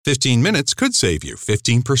15 minutes could save you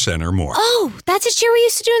 15% or more. Oh, that's a cheer we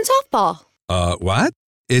used to do in softball. What?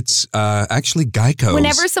 It's actually Geico's.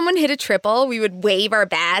 Whenever someone hit a triple, we would wave our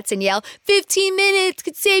bats and yell, 15 minutes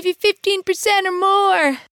could save you 15% or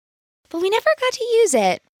more. But we never got to use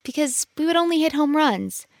it because we would only hit home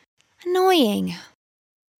runs. Annoying.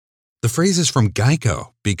 The phrase is from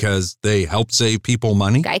Geico because they help save people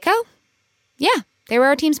money. Geico? Yeah, they were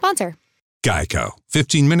our team sponsor. Geico.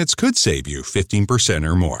 15 minutes could save you 15%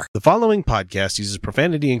 or more. The following podcast uses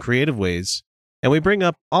profanity in creative ways, and we bring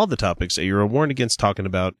up all the topics that you are warned against talking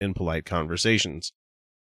about in polite conversations.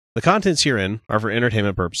 The contents herein are for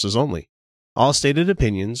entertainment purposes only. All stated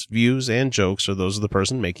opinions, views, and jokes are those of the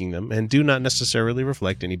person making them and do not necessarily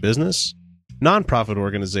reflect any business, non-profit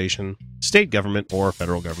organization, state government, or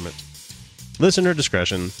federal government. Listener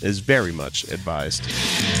discretion is very much advised.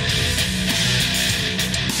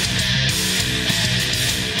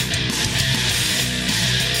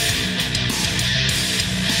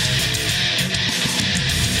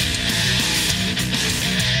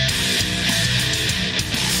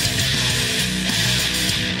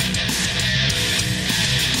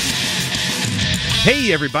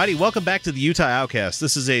 Hey everybody, welcome back to the Utah Outcast.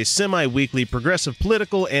 This is a semi-weekly progressive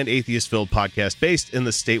political and atheist-filled podcast based in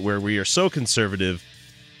the state where we are so conservative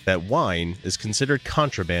that wine is considered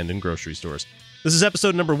contraband in grocery stores. This is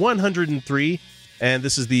episode number 103, and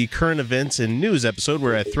this is the current events and news episode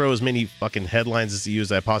where I throw as many fucking headlines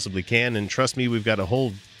as I possibly can, and trust me, we've got a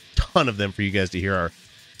whole ton of them for you guys to hear our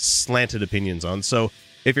slanted opinions on. So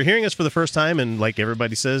if you're hearing us for the first time, and like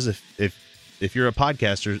everybody says, if you're a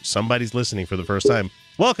podcaster, somebody's listening for the first time,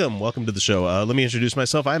 welcome to the show. Let me introduce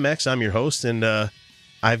myself. I'm X, I'm your host, and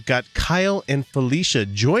I've got Kyle and Felicia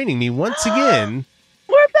joining me once again.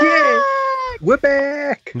 We're back! We're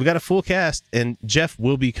back! We've got a full cast, and Jeff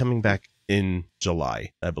will be coming back in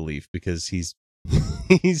July, I believe, because he's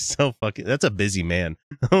so fucking, that's a busy man.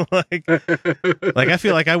 like I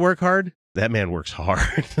feel like I work hard. That man works hard.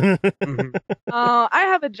 Mm-hmm. I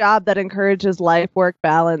have a job that encourages life-work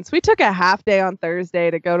balance. We took a half day on Thursday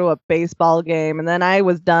to go to a baseball game, and then I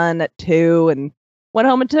was done at 2 and went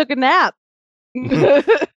home and took a nap.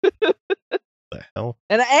 The hell?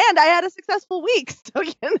 And I had a successful week.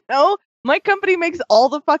 So, my company makes all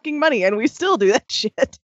the fucking money, and we still do that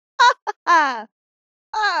shit. I'm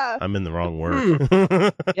in the wrong work.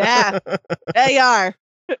 Yeah, they are.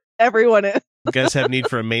 Everyone is. You guys have need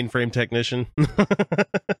for a mainframe technician?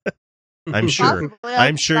 I'm sure. Possibly,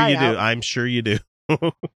 I'm sure you do. out. I'm sure you do.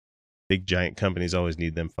 Big giant companies always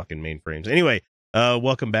need them fucking mainframes. Anyway,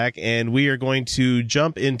 welcome back, and we are going to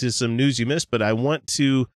jump into some news you missed, but I want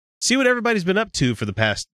to see what everybody's been up to for the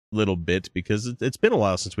past little bit, because it's been a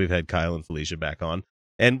while since we've had Kyle and Felicia back on.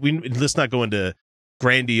 And let's not go into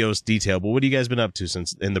grandiose detail, but what have you guys been up to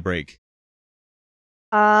since in the break?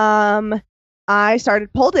 I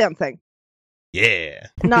started pole dancing. Yeah.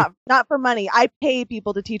 not for money. I pay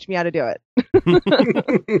people to teach me how to do it.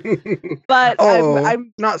 But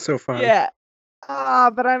I'm not so fun. Yeah.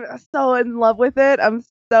 But I'm so in love with it. I'm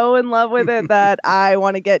so in love with it that I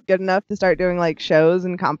want to get good enough to start doing like shows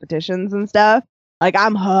and competitions and stuff. Like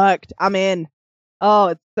I'm hooked. I'm in. Oh,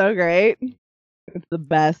 it's so great. It's the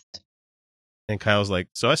best. And Kyle's like,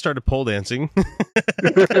 so I started pole dancing.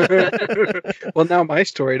 Well, now my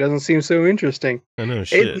story doesn't seem so interesting. I know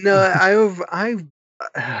shit.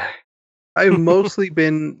 I've mostly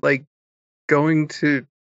been like going to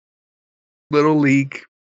little league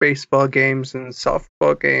baseball games and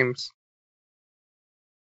softball games.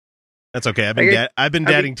 That's okay. I've been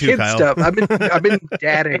dadding too, kid Kyle. Stuff. I've been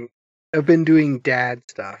dadding. I've been doing dad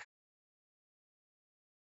stuff.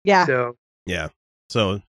 Yeah. So yeah.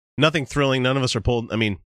 So nothing thrilling. None of us are pole. I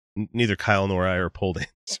mean, neither Kyle nor I are pole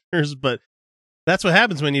dancers, but that's what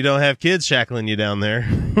happens when you don't have kids shackling you down there.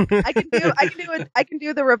 I can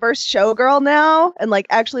do the reverse showgirl now and like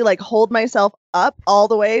actually like hold myself up all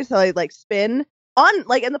the way so I like spin on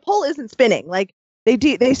like, and the pole isn't spinning. Like they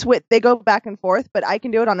go back and forth, but I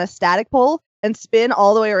can do it on a static pole and spin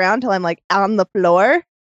all the way around till I'm like on the floor.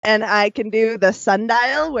 And I can do the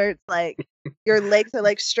sundial where it's like your legs are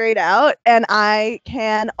like straight out, and I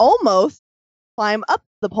can almost climb up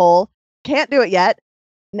the pole. Can't do it yet.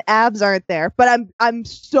 And abs aren't there, but I'm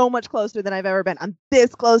so much closer than I've ever been. I'm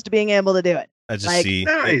this close to being able to do it. I just like, see.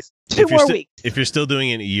 nice. 2 more weeks. If you're still doing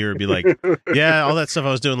it in a year, it'd be like, yeah, all that stuff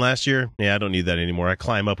I was doing last year. Yeah, I don't need that anymore. I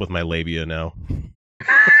climb up with my labia now.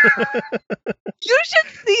 You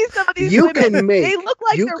should see some of these You women. can make. They look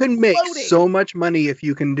like You they're can make floating. so much money if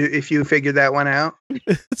you figure that one out.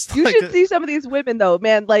 It's You like should see some of these women though,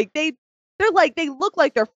 man. Like they look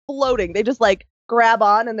like they're floating. They just like grab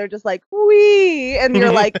on and they're just like wee, and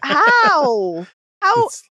you're like, how?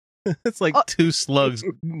 It's like two slugs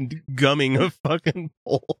gumming a fucking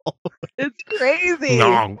pole. It's crazy.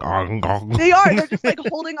 Gong, gong, gong. They are. They're just like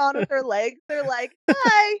holding on with their legs. They're like,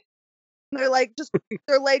 hi. And they're like, just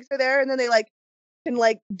their legs are there, and then they like can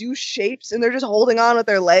like do shapes, and they're just holding on with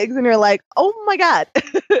their legs, and you're like, oh my god.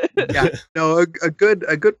 Yeah, no, a good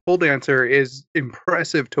pole dancer is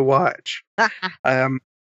impressive to watch.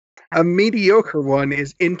 A mediocre one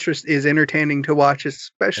is entertaining to watch,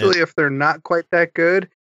 especially if they're not quite that good,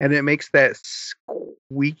 and it makes that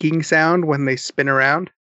squeaking sound when they spin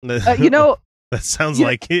around. You know, that sounds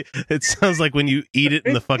like it. It sounds like when you eat it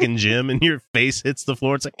in the fucking gym and your face hits the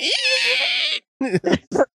floor. It's like.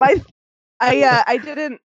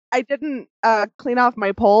 I didn't clean off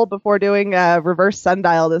my pole before doing reverse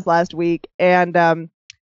sundial this last week, and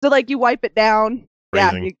so like you wipe it down.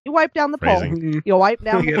 Phrasing. Yeah, you wipe down the pole. Phrasing. You wipe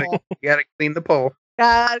down the pole. You gotta clean the pole.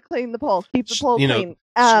 Gotta clean the pole. Keep the pole clean.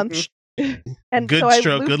 And good so I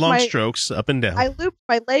stroke, looped good long strokes up and down. I looped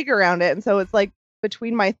my leg around it, and so it's like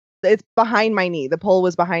it's behind my knee. The pole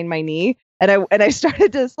was behind my knee, and I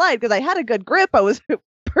started to slide because I had a good grip. I was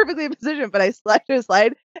perfectly in position, but I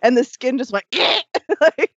slide, and the skin just went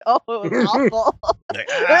like, oh, it was awful. Like,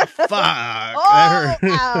 fuck. Oh,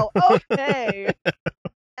 ow, okay.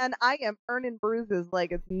 And I am earning bruises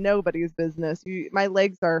like it's nobody's business. My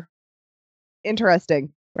legs are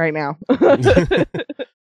interesting right now.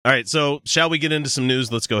 All right, so shall we get into some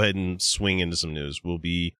news? Let's go ahead and swing into some news. We'll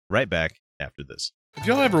be right back after this. If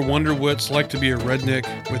y'all ever wonder what it's like to be a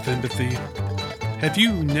redneck with empathy, have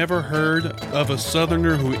you never heard of a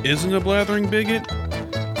Southerner who isn't a blathering bigot?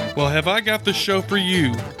 Well, have I got the show for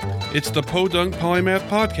you. It's the Podunk Polymath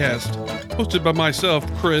Podcast, hosted by myself,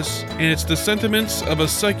 Chris, and it's the sentiments of a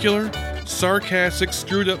secular, sarcastic,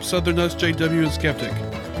 screwed-up Southern SJW and skeptic.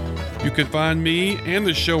 You can find me and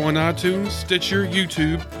the show on iTunes, Stitcher,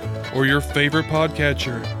 YouTube, or your favorite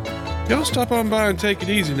podcatcher. Y'all stop on by and take it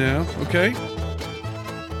easy now, okay?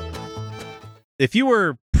 If you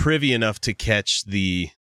were privy enough to catch the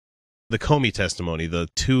Comey testimony, the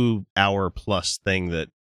 2-hour plus thing that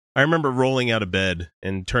I remember rolling out of bed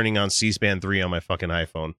and turning on C-SPAN 3 on my fucking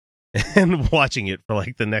iPhone and watching it for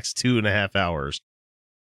like the next 2.5 hours.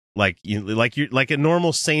 Like a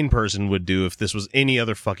normal sane person would do if this was any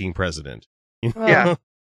other fucking president. You know? Yeah.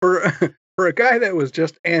 For a guy that was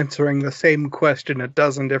just answering the same question a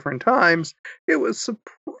dozen different times, it was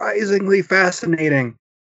surprisingly fascinating.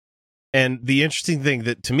 And the interesting thing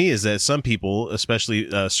that to me is that some people, especially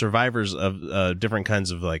survivors of different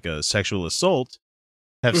kinds of like sexual assault,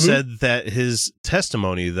 have said that his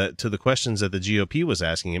testimony that to the questions that the GOP was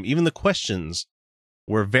asking him, even the questions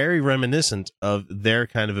were very reminiscent of their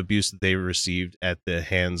kind of abuse that they received at the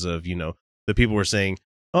hands of, you know, the people were saying,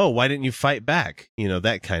 oh, why didn't you fight back? You know,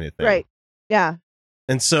 that kind of thing. Right. Yeah.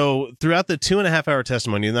 And so throughout the 2.5 hour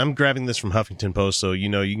testimony, and I'm grabbing this from Huffington Post, so, you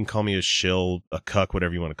know, you can call me a shill, a cuck,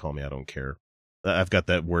 whatever you want to call me. I don't care. I've got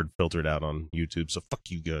that word filtered out on YouTube, so fuck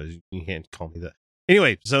you guys. You can't call me that.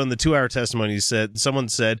 Anyway, so in the 2-hour testimony, someone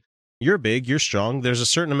said, you're big, you're strong, there's a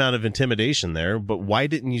certain amount of intimidation there, but why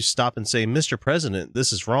didn't you stop and say, Mr. President,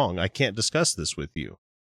 this is wrong. I can't discuss this with you.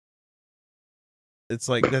 It's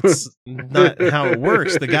like, that's not how it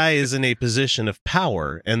works. The guy is in a position of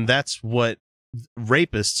power, and that's what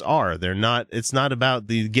rapists are. They're not, it's not about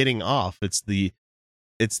the getting off. It's the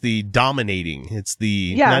dominating. It's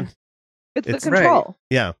the, it's the control. Right.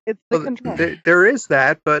 Yeah. It's the control. There is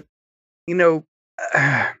that, but you know,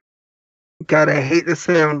 God, I hate to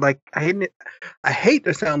sound like the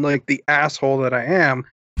asshole that I am,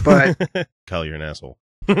 but Kyle, you're an asshole.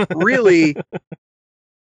 Really,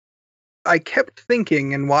 I kept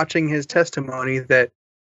thinking and watching his testimony that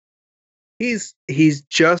he's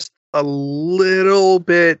just a little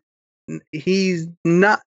bit. He's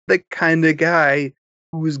not the kind of guy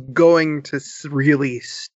who's going to really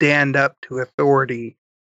stand up to authority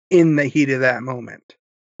in the heat of that moment.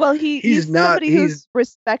 Well, he's somebody who's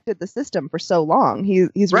respected the system for so long.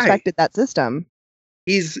 He's respected that system.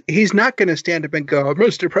 He's not going to stand up and go,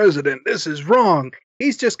 Mr. President, this is wrong.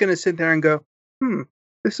 He's just going to sit there and go,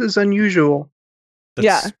 this is unusual.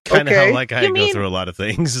 That's kind of how like I go through a lot of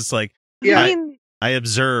things. It's like, I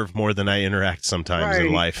observe more than I interact sometimes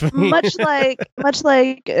in life. much like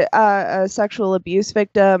a sexual abuse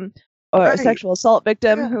victim or a sexual assault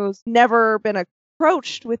victim who's never been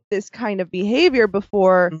approached with this kind of behavior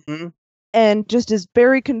before and just is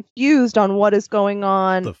very confused on what is going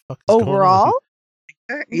on overall.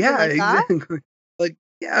 Exactly. Like,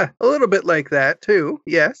 a little bit like that too.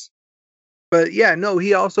 Yes. But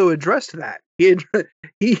he also addressed that. He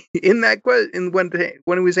in that question when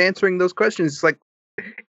he was answering those questions, it's like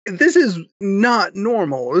this is not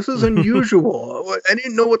normal. This is unusual. I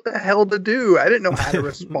didn't know what the hell to do. I didn't know how to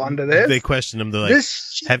respond to this. They question him. They're like,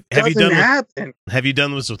 this have you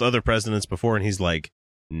done this with other presidents before? And he's like,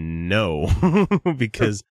 no,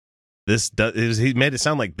 because he made it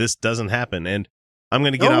sound like this doesn't happen. And I'm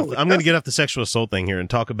going to get off the sexual assault thing here and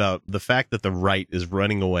talk about the fact that the right is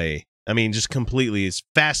running away. I mean, just completely as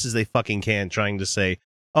fast as they fucking can, trying to say,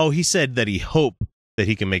 oh, he said that he hoped that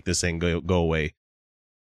he can make this thing go away.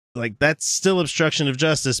 Like, that's still obstruction of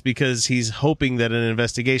justice because he's hoping that an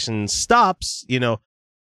investigation stops. You know,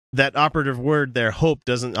 that operative word there, hope,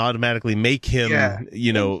 doesn't automatically make him, above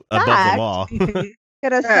the law.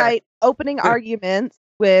 Gonna cite opening arguments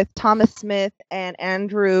with Thomas Smith and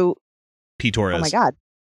Andrew P. Torres. Oh my God.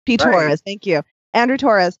 P. Torres. Thank you. Andrew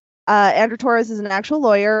Torres. Andrew Torres is an actual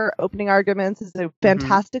lawyer. Opening Arguments is a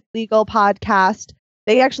fantastic legal podcast.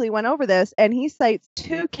 They actually went over this, and he cites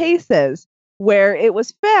 2 cases where it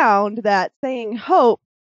was found that saying hope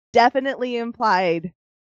definitely implied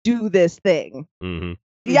do this thing. Mm-hmm.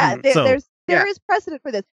 Yeah, there is precedent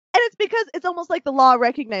for this. And it's because it's almost like the law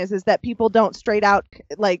recognizes that people don't straight out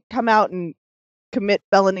come out and commit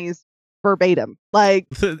felonies verbatim. Like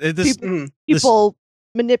people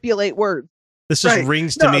manipulate words. This just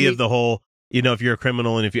rings to me of the whole, if you're a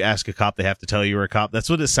criminal and if you ask a cop, they have to tell you you're a cop. That's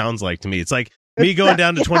what it sounds like to me. It's like me going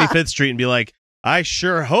down to 25th Street and be like, I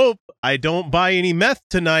sure hope I don't buy any meth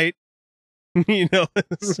tonight. Hey,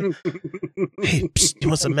 psst, you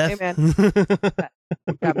want some meth? Hey, man.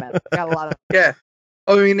 Got meth. Got a lot of. Yeah.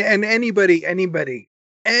 I mean, and anybody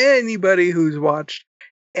who's watched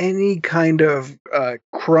any kind of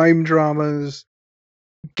crime dramas,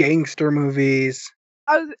 gangster movies,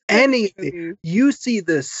 you see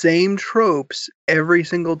the same tropes every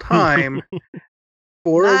single time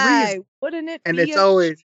for a reason. Wouldn't it and be it's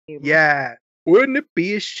always shame? Wouldn't it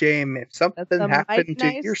be a shame if something happened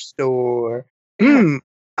to your store?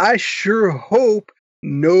 I sure hope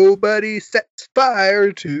nobody sets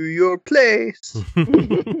fire to your place.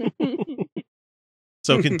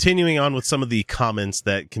 So continuing on with some of the comments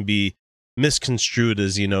that can be misconstrued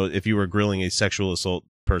as, if you were grilling a sexual assault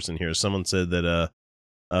person here, someone said that,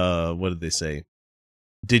 what did they say?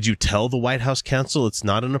 Did you tell the White House counsel it's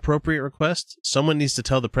not an appropriate request? Someone needs to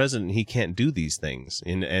tell the president he can't do these things.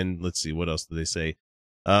 And let's see, what else did they say?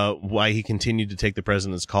 Why he continued to take the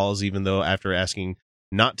president's calls, even though after asking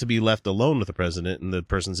not to be left alone with the president, and the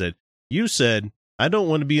person said, you said, I don't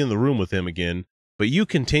want to be in the room with him again, but you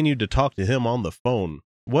continued to talk to him on the phone.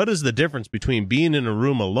 What is the difference between being in a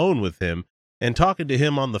room alone with him and talking to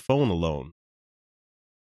him on the phone alone?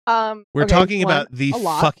 We're talking about the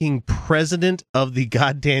fucking president of the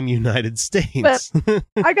goddamn United States. But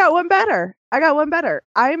I got one better.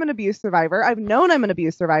 I am an abuse survivor. I've known I'm an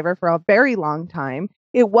abuse survivor for a very long time.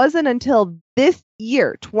 It wasn't until this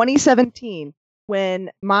year, 2017,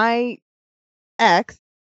 when my ex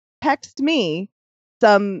texted me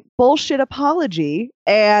some bullshit apology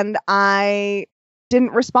and I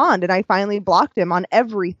didn't respond, and I finally blocked him on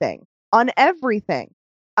everything.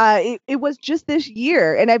 It was just this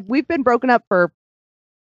year, and we've been broken up for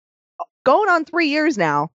going on 3 years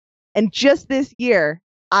now, and just this year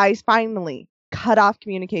I finally cut off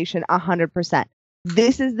communication 100%.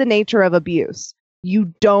 This is the nature of abuse.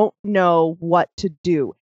 You don't know what to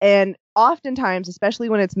do, and oftentimes, especially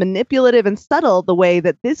when it's manipulative and subtle the way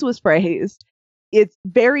that this was phrased, it's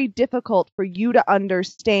very difficult for you to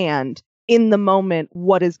understand in the moment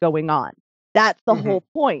what is going on. That's the whole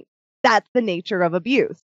point. That's the nature of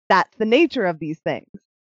abuse. That's the nature of these things.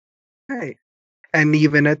 Right. And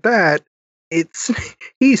even at that,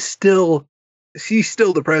 he's still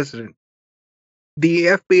the president. The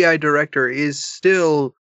FBI director is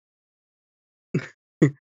still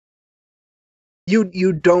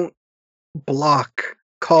you don't block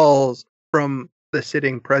calls from the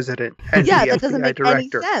sitting president and the that FBI doesn't make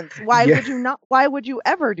director. any sense. Why would you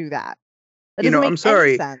ever do that? That doesn't make I'm sorry.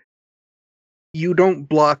 any sense. You don't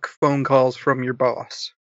block phone calls from your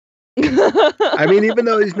boss. I mean, even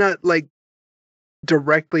though he's not like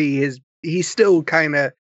directly he's still kind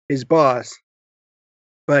of his boss.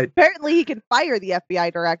 But apparently he can fire the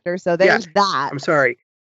FBI director, so there's that. I'm sorry.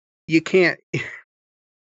 You can't.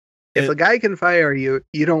 If a guy can fire you,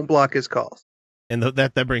 you don't block his calls. And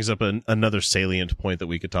that brings up another salient point that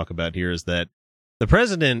we could talk about here is that the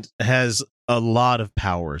president has a lot of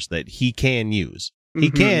powers that he can use. He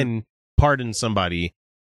can pardon somebody.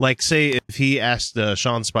 Like, say, if he asked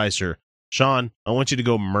Sean Spicer, Sean, I want you to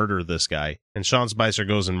go murder this guy. And Sean Spicer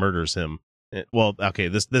goes and murders him. Well, okay,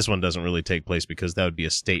 this one doesn't really take place because that would be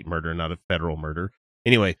a state murder, not a federal murder.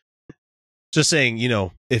 Anyway, just saying,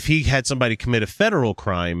 if he had somebody commit a federal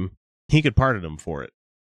crime, he could pardon him for it.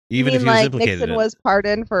 even You if mean he was like implicated Nixon in it. was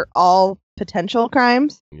pardoned for all potential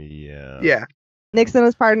crimes? Yeah. Yeah. Nixon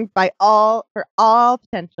was pardoned for all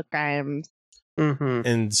potential crimes. Mm-hmm.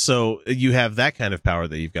 And so you have that kind of power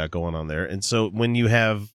that you've got going on there. And so when you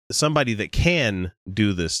have somebody that can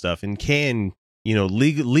do this stuff and can,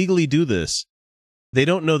 legally do this, they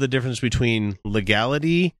don't know the difference between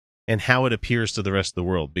legality and how it appears to the rest of the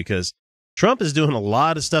world, because Trump is doing a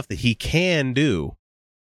lot of stuff that he can do.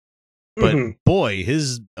 But Mhm. boy,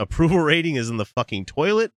 his approval rating is in the fucking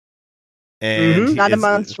toilet. And Mhm. Not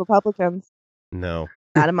amongst Republicans. No.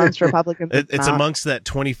 Not amongst Republicans. It's not. amongst that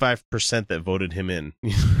 25% that voted him in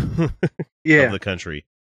Yeah. of the country.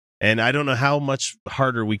 And I don't know how much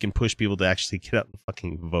harder we can push people to actually get out and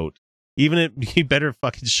fucking vote. Even if you better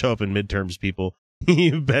fucking show up in midterms, people.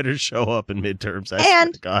 You better show up in midterms. I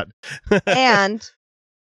swear to God. And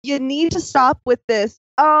you need to stop with this.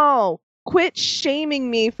 Oh, quit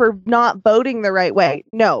shaming me for not voting the right way.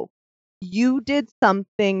 No, you did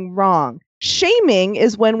something wrong. Shaming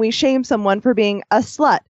is when we shame someone for being a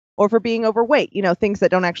slut or for being overweight, things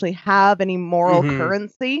that don't actually have any moral Mhm.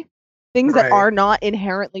 currency, things Right. that are not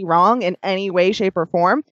inherently wrong in any way, shape, or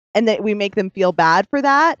form, and that we make them feel bad for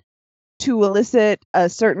that to elicit a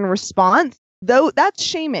certain response. Though that's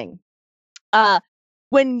shaming.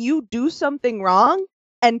 When you do something wrong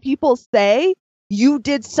and people say you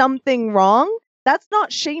did something wrong, that's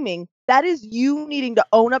not shaming. That is you needing to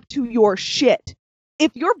own up to your shit.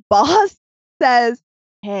 If your boss says,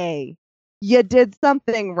 hey, you did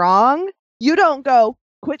something wrong, you don't go,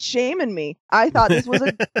 quit shaming me. I thought this was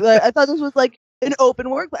like an open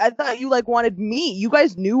workplace. I thought you wanted me. You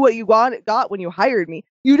guys knew what you got when you hired me.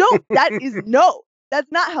 You don't. That is no.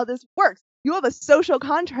 That's not how this works. You have a social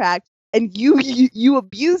contract and you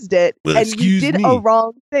abused it, Well, and you excuse did me. a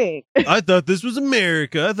wrong thing. I thought this was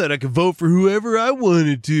America. I thought I could vote for whoever I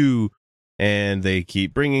wanted to. And they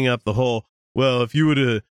keep bringing up the whole, well, if you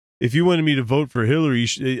wanted me to vote for Hillary,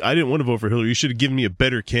 I didn't want to vote for Hillary. You should have given me a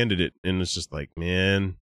better candidate. And it's just like,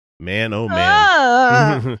 man, oh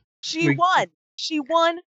man. She We- won. She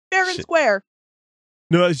won fair and Shit. square.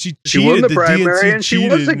 No, she won cheated. the primary DNC and she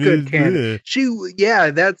was a good cheated.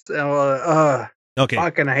 candidate. That's Okay.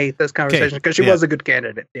 fucking I hate this conversation because she yeah. was a good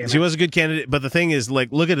candidate. Damn She it. was a good candidate, but the thing is,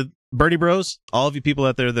 look at it, Bernie Bros. All of you people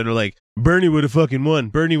out there that are like, Bernie would have fucking won.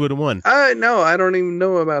 Bernie would have won. No, I don't even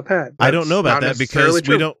know about that. I don't know about That's that not necessarily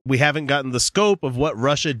because true. we haven't gotten the scope of what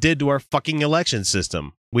Russia did to our fucking election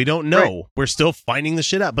system. We don't know. Right. We're still finding the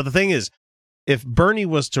shit out. But the thing is, if Bernie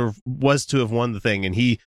was to have won the thing and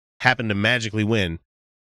he happened to magically win,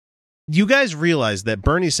 you guys realize that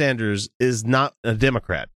Bernie Sanders is not a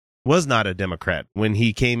Democrat. Was not a Democrat when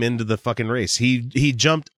he came into the fucking race. He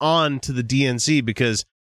jumped on to the DNC because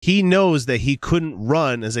he knows that he couldn't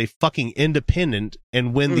run as a fucking independent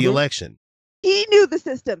and win the Mhm. election. He knew the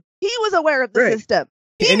system. He was aware of the Right. system.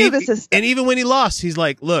 He knew the system. And even when he lost, he's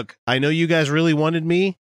like, look, I know you guys really wanted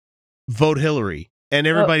me. Vote Hillary. And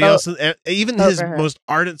everybody else, even vote his for her. most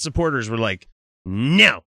ardent supporters were like,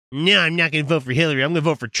 no, I'm not going to vote for Hillary. I'm going to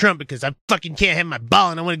vote for Trump because I fucking can't have my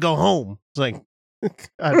ball and I want to go home. It's like,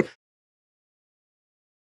 God.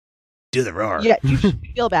 Do the roar. Yeah, you should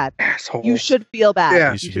feel bad. Asshole. You should feel bad.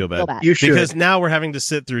 Yeah. You should feel bad. You should. Because now we're having to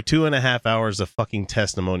sit through 2.5 hours of fucking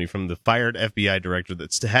testimony from the fired FBI director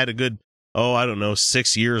that's had a good,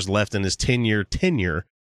 6 years left in his 10-year tenure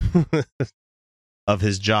of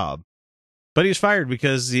his job. But he was fired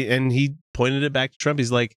because he pointed it back to Trump.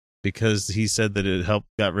 He's like, because he said that it helped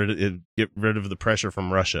get rid of the pressure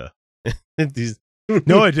from Russia.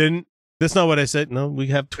 No, I didn't. That's not what I said. No, we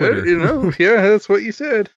have Twitter. Yeah, that's what you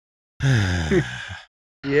said.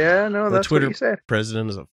 Yeah, no, The that's Twitter what you said. president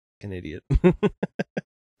is a fucking idiot.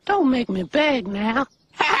 Don't make me beg now.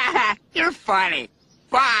 You're funny.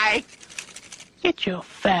 Bye. Get your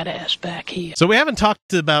fat ass back here. So we haven't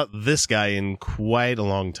talked about this guy in quite a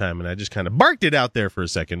long time, and I just kind of barked it out there for a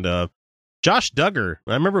second. Josh Duggar.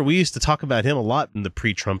 I remember we used to talk about him a lot in the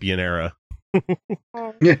pre-Trumpian era.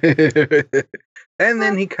 And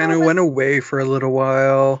then he kind of went away for a little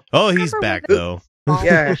while. Oh, he's Remember back when- though.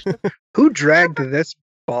 Yeah. Who dragged this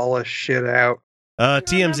ball of shit out?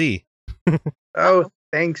 TMZ. Oh,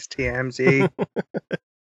 thanks, TMZ.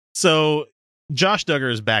 So Josh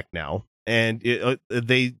Duggar is back now, and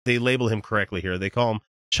they label him correctly here. They call him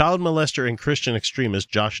child molester and Christian extremist.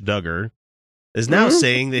 Josh Duggar is now Mhm.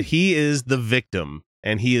 saying that he is the victim,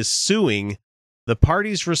 and he is suing the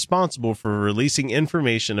parties responsible for releasing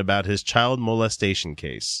information about his child molestation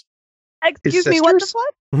case. Excuse me, what the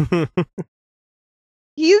sisters? fuck?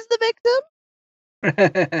 He's the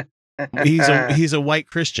victim? He's a white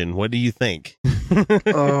Christian. What do you think?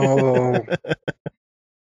 Oh.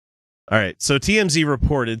 All right. So TMZ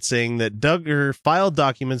reported saying that Duggar filed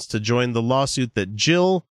documents to join the lawsuit that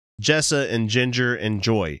Jill, Jessa, and Ginger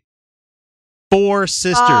enjoy. 4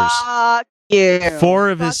 sisters. Fuck you. 4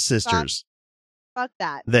 of his sisters Fuck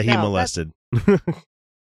that. that he No, molested.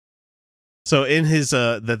 So in his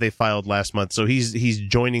that they filed last month, so he's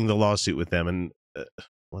joining the lawsuit with them, and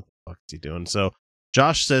what the fuck is he doing? So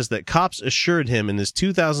Josh says that cops assured him in his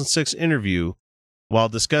 2006 interview, while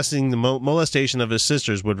discussing the molestation of his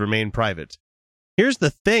sisters, would remain private. Here's the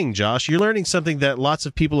thing, Josh, you're learning something that lots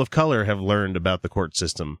of people of color have learned about the court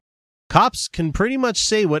system. Cops can pretty much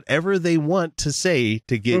say whatever they want to say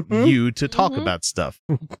to get you to talk about stuff.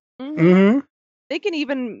 Mm-hmm. They can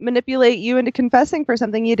even manipulate you into confessing for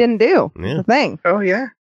something you didn't do. Yeah. That's the thing. Oh yeah.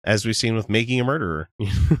 As we've seen with Making a Murderer.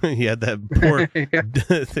 He had that poor Yeah.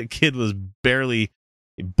 the kid was barely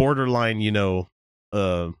borderline, He was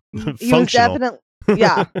functional.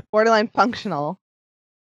 definitely, borderline functional.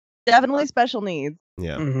 Definitely special needs.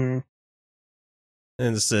 Yeah. Mm-hmm.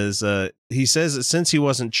 And it says, he says that since he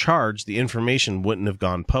wasn't charged, the information wouldn't have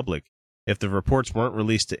gone public if the reports weren't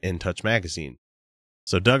released to In Touch magazine.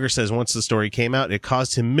 So Duggar says once the story came out, it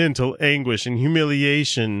caused him mental anguish and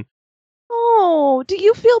humiliation. Oh, do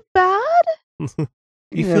you feel bad?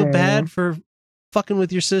 You feel bad for fucking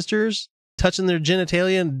with your sisters, touching their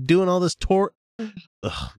genitalia and doing all this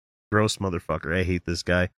Ugh, gross motherfucker. I hate this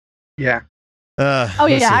guy. Yeah. Oh let's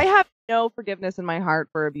yeah, see. I have no forgiveness in my heart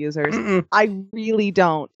for abusers. Mm-mm. I really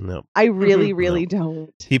don't. No. I really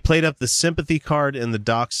don't. He played up the sympathy card in the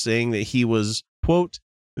docs, saying that he was, quote,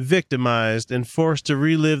 victimized and forced to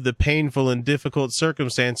relive the painful and difficult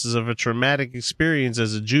circumstances of a traumatic experience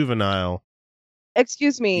as a juvenile.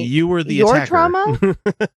 Excuse me. You were the Your attacker. trauma?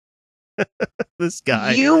 This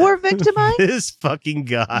guy. You were victimized? This fucking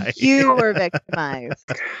guy. You were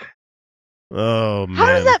victimized. Oh, man. How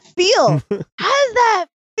does that feel? How does that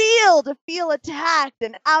feel to feel attacked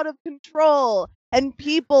and out of control and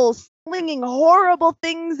people slinging horrible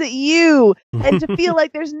things at you and to feel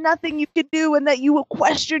like there's nothing you can do and that you will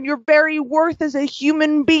question your very worth as a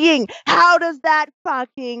human being? How does that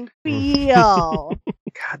fucking feel?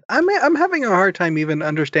 God, I'm having a hard time even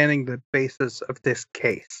understanding the basis of this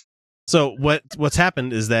case. So what's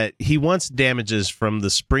happened is that he wants damages from the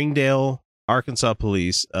Springdale, Arkansas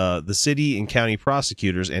police, the city and county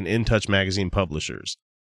prosecutors, and In Touch magazine publishers.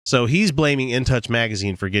 So he's blaming In Touch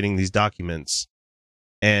magazine for getting these documents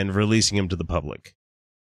and releasing them to the public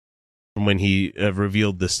from when he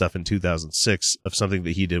revealed this stuff in 2006 of something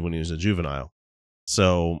that he did when he was a juvenile.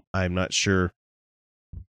 So I'm not sure.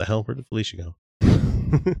 The hell, where did Felicia go?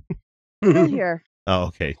 Still here. Oh,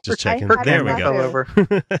 okay. Just I checking. had There we my go. Fell over.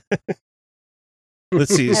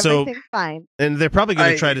 Let's see. So, Everything's fine. and they're probably going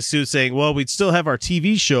to I- try to sue, saying, "Well, we'd still have our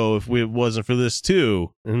TV show if it wasn't for this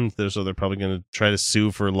too." And so they're probably going to try to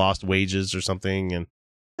sue for lost wages or something. And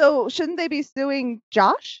So shouldn't they be suing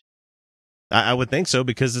Josh? I would think so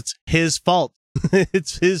because it's his fault.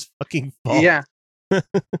 It's his fucking fault. Yeah. But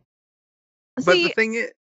See, the thing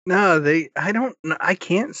is, I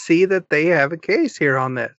can't see that they have a case here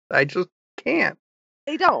on this. I just can't.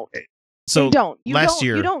 they don't. So They don't. You last don't,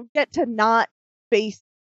 year, you don't get to not face.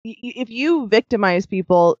 If you victimize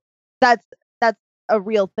people, that's a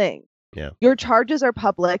real thing. Yeah. Your charges are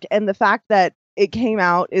public, and the fact that it came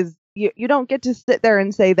out is you don't get to sit there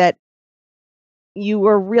and say that you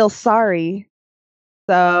were real sorry.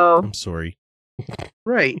 So I'm sorry.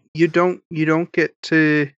 Right. You don't get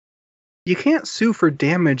to. You can't sue for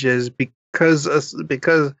damages because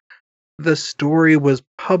the story was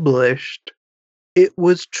published. It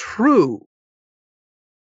was true.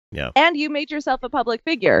 and you made yourself a public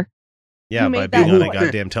figure. Yeah, You by made being that on a point.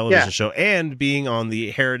 goddamn television Yeah. show and being on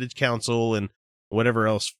the Heritage Council and whatever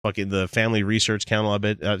else, fucking the Family Research Council. I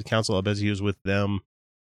bet he was with them.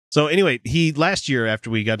 So anyway, he last year, after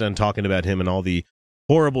we got done talking about him and all the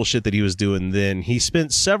horrible shit that he was doing, then he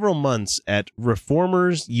spent several months at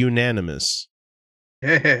Reformers Unanimous,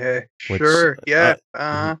 Yeah, Which, sure. Yeah.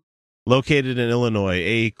 located in Illinois,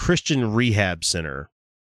 a Christian rehab center.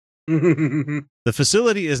 The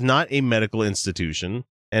facility is not a medical institution,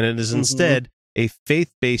 and it is instead a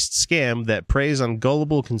faith-based scam that preys on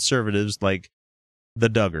gullible conservatives like the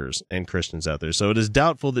Duggars and Christians out there. So it is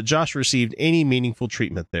doubtful that Josh received any meaningful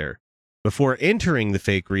treatment there. Before entering the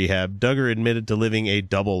fake rehab, Duggar admitted to living a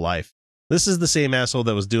double life. This is the same asshole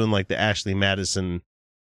that was doing like the Ashley Madison.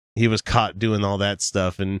 He was caught doing all that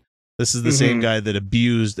stuff, and This is the same guy that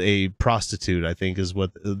abused a prostitute, I think, is what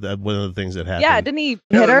one of the things that happened. Yeah, didn't he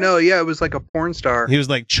hit her? No, yeah, it was like a porn star. He was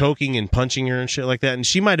like choking and punching her and shit like that, and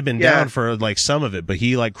she might have been down for like some of it, but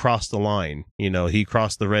he like crossed the line. You know, he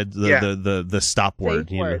crossed the red, the stop word.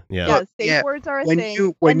 Safe you know? word. Yeah, Safe words are a When thing,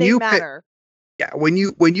 you- when and they you matter.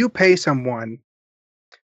 When you pay someone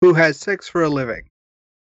who has sex for a living,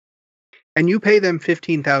 and you pay them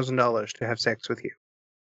 $15,000 to have sex with you,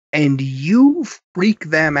 and you freak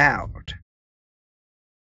them out,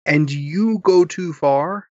 and you go too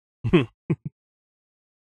far, and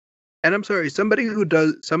I'm sorry, somebody who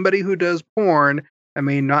does porn, I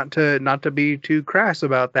mean, not to be too crass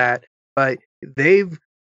about that, but they've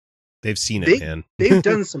seen it, man. They've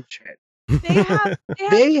done some shit.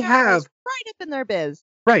 They have right up in their biz.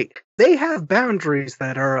 Right. They have boundaries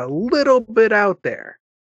that are a little bit out there.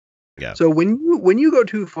 Yeah. So when you go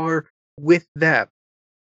too far with them,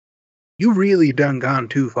 you really done gone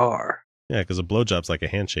too far. Yeah, because a blowjob's like a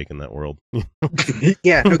handshake in that world.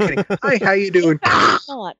 Yeah, no kidding. Hi, how you doing? In fact, it's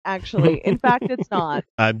not, actually. In fact, it's not.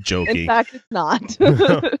 I'm joking. In fact, it's not.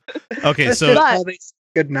 Okay, That's so just how they say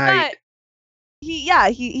good night.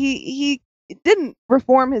 He didn't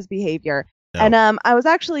reform his behavior. No. And I was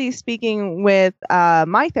actually speaking with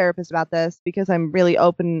my therapist about this because I'm really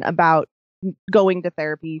open about going to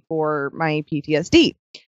therapy for my PTSD.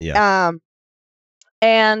 Yeah.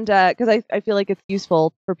 And because I feel like it's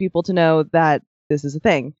useful for people to know that this is a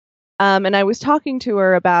thing. And I was talking to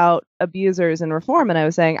her about abusers and reform, and I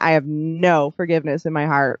was saying I have no forgiveness in my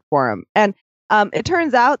heart for them. And it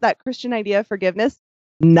turns out that Christian idea of forgiveness,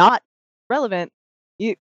 not relevant.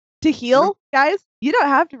 To heal, guys, you don't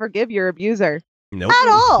have to forgive your abuser. Nope. At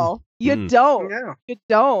all. You don't. No. You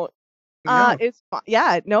don't. No. It's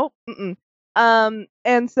nope.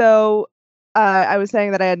 And so I was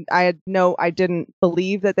saying that I didn't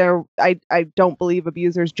believe that I don't believe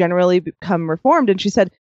abusers generally become reformed. And she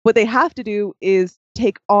said what they have to do is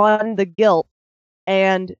take on the guilt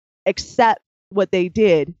and accept what they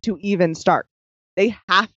did to even start. They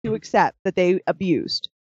have to accept that they abused.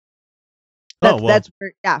 That's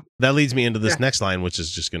where, that leads me into this next line, which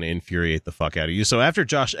is just going to infuriate the fuck out of you. So after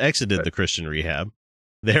Josh exited the Christian rehab,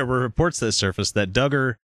 there were reports that surfaced that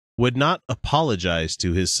Duggar would not apologize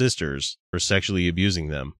to his sisters for sexually abusing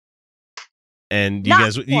them. And you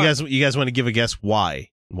guys want to give a guess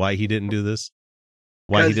why he didn't do this?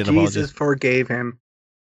 Why he didn't apologize? Jesus forgave him.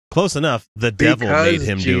 Close enough. The devil made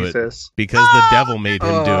him do it. Because the devil made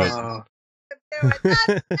him do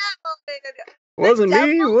it. Wasn't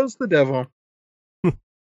me, it was the devil.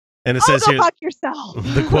 And it says go here, fuck yourself.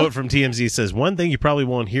 The quote from TMZ says, one thing you probably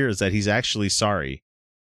won't hear is that he's actually sorry.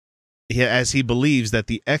 As he believes that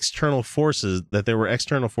there were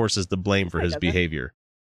external forces to blame for his behavior.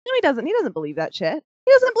 No, he doesn't. He doesn't believe that shit.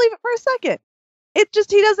 He doesn't believe it for a second. It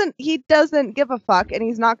just he doesn't give a fuck, and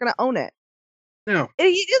he's not going to own it. No.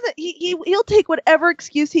 He doesn't. He'll take whatever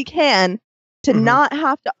excuse he can to not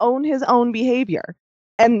have to own his own behavior.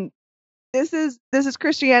 And this is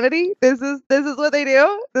Christianity. This is what they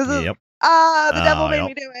do. This is the devil made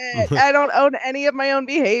me do it. I don't own any of my own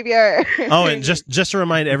behavior. Oh, and just to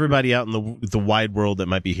remind everybody out in the wide world that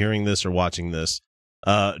might be hearing this or watching this,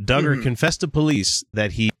 Duggar confessed to police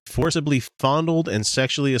that he forcibly fondled and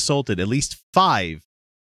sexually assaulted at least 5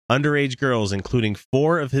 underage girls, including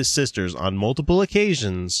 4 of his sisters, on multiple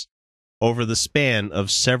occasions over the span of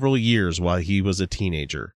several years while he was a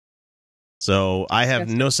teenager. So I have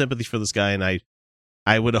no sympathy for this guy, and I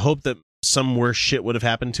would have hoped that some worse shit would have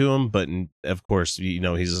happened to him, but of course,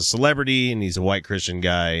 he's a celebrity and he's a white Christian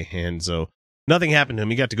guy, and so nothing happened to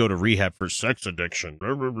him. He got to go to rehab for sex addiction.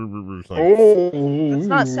 That's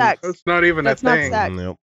not sex. That's not even a thing. Not sex.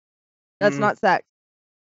 Nope. That's not sex.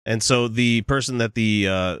 And so the person that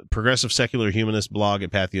the Progressive Secular Humanist blog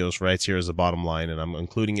at Pathos writes here as the bottom line, and I'm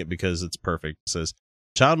including it because it's perfect. It says,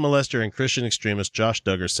 child molester and Christian extremist Josh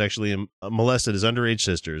Duggar sexually molested his underage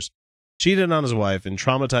sisters, cheated on his wife, and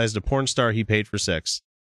traumatized a porn star he paid for sex.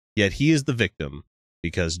 Yet he is the victim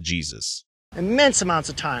because Jesus. Immense amounts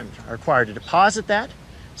of time are required to deposit that,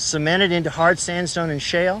 cement it into hard sandstone and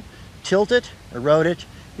shale, tilt it, erode it.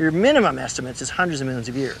 Your minimum estimates is hundreds of millions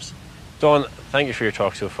of years. Don, thank you for your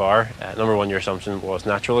talk so far. Number one, your assumption was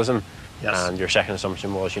naturalism, Yes. and your second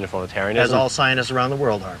assumption was uniformitarianism. As all scientists around the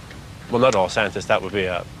world are. Well, not all scientists. That would be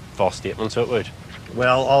a false statement, so it would.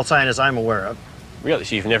 Well, all scientists I'm aware of. Really?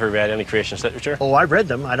 So you've never read any creationist literature? Oh, I've read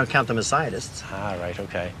them. I don't count them as scientists. Ah, right,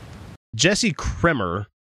 okay. Jesse Kremer,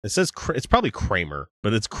 it says it's probably Kramer,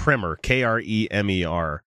 but it's Kremer,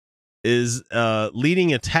 Kremer, is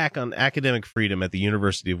leading attack on academic freedom at the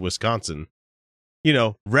University of Wisconsin.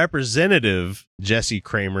 Representative Jesse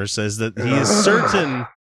Kramer says that he is certain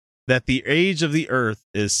that the age of the Earth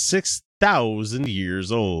is 6,000 years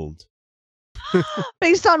old.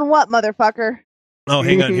 Based on what, motherfucker? Oh,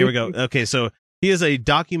 hang on. Here we go. Okay, so he is a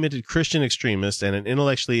documented Christian extremist and an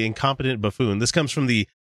intellectually incompetent buffoon. This comes from the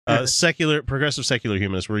progressive secular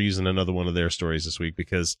humanists. We're using another one of their stories this week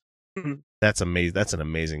because that's amazing. That's an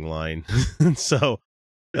amazing line. So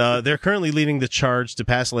they're currently leading the charge to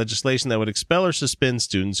pass legislation that would expel or suspend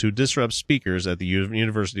students who disrupt speakers at the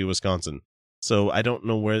University of Wisconsin. So I don't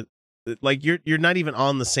know where, like, you're not even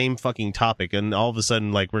on the same fucking topic, and all of a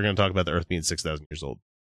sudden, like, we're going to talk about the Earth being 6,000 years old.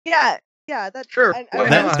 Yeah, that's sure.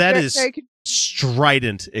 That is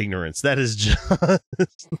strident ignorance. That is just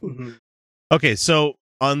okay. So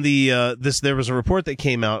on the there was a report that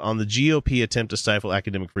came out on the GOP attempt to stifle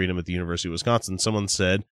academic freedom at the University of Wisconsin. Someone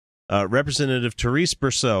said Representative Therese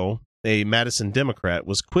Berceau, a Madison Democrat,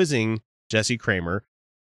 was quizzing Jesse Kramer,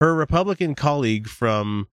 her Republican colleague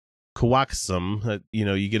from Coaxum.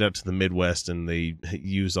 You get up to the Midwest and they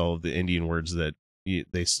use all of the Indian words that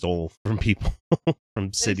they stole from people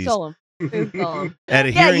from cities. They stole them. At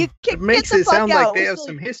a hearing, it makes it sound like they have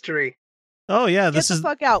some history. Oh yeah, this is the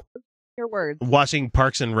fuck out. Your words. Watching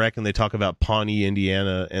Parks and Rec, and they talk about Pawnee,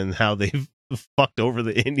 Indiana, and how they've fucked over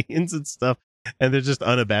the Indians and stuff, and they're just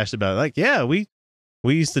unabashed about it. Like, yeah, we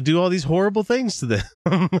used to do all these horrible things to them.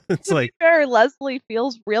 It's to like be fair, Leslie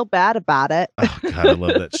feels real bad about it. Oh God, I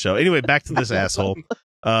love that show. Anyway, back to this asshole.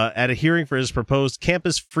 At a hearing for his proposed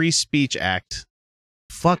Campus Free Speech Act.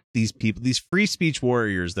 Fuck these people, these free speech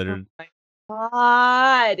warriors that are. Oh my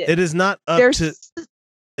God. It is not up to.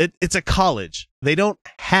 It's a college. They don't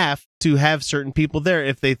have to have certain people there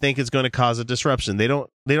if they think it's going to cause a disruption. They don't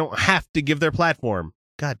have to give their platform.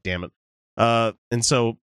 God damn it. And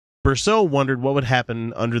so Berceau wondered what would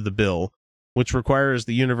happen under the bill, which requires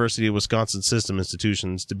the University of Wisconsin system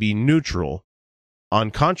institutions to be neutral on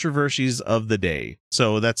controversies of the day.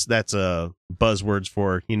 So that's buzzwords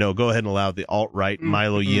for, go ahead and allow the alt-right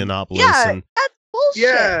Milo Yiannopoulos. Yeah, and that's bullshit.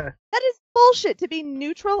 Yeah. That is bullshit to be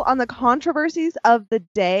neutral on the controversies of the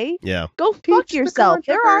day. Yeah. Go fuck yourself.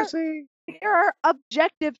 There are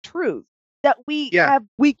objective truths that we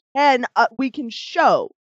can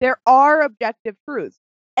show. There are objective truths.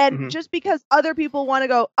 And just because other people want to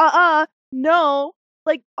go, no,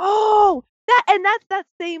 like, that's that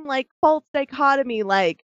same like false dichotomy,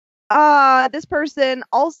 like, this person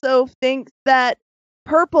also thinks that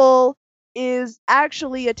purple is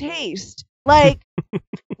actually a taste. Like,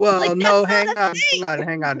 well, like, no, hang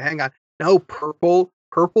on. No, purple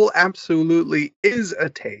absolutely is a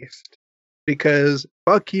taste, because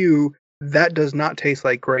fuck you, that does not taste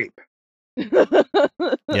like grape.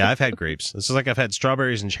 Yeah, I've had grapes. This is like I've had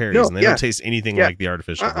strawberries and cherries, and they don't taste anything like the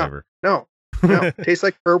artificial flavor. No, it tastes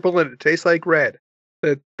like purple and it tastes like red.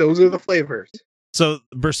 Those are the flavors. So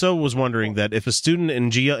Berceau was wondering that if a student in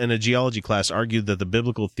a geology class argued that the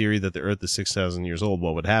biblical theory that the Earth is 6,000 years old,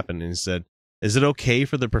 what would happen? And he said, is it okay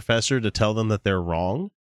for the professor to tell them that they're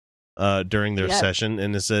wrong during their session?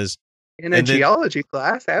 And it says... In a geology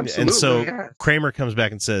class, absolutely. And so Kramer comes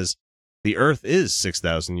back and says, the Earth is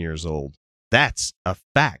 6,000 years old. That's a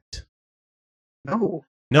fact. No,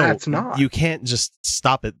 that's not. You can't just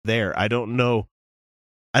stop it there. I don't know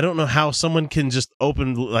how someone can just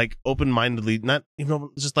open-mindedly, not,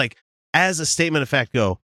 just like as a statement of fact,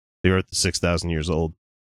 go, the Earth is 6,000 years old.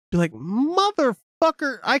 Be like,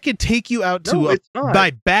 motherfucker, I could take you out to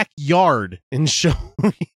my backyard and show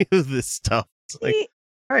you this stuff. It's like,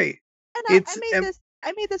 right. And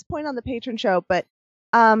I made this point on the patron show, but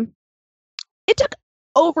it took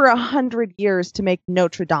over 100 years to make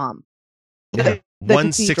Notre Dame. Yeah,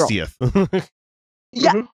 1/60th.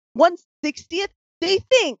 Yeah, 1/60th. They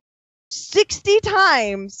think 60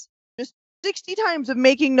 times of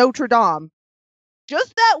making Notre Dame.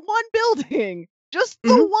 Just that one building. Just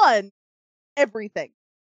the one. Everything.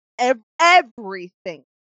 Everything.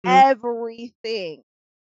 Everything.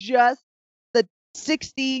 Just the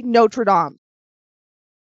 60 Notre Dame.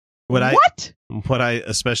 What I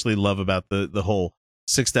especially love about the whole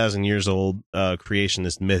 6,000 years old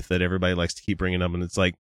creationist myth that everybody likes to keep bringing up, and it's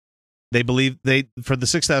like they believe for the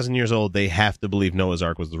 6,000 years old, they have to believe Noah's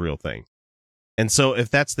Ark was the real thing. And so if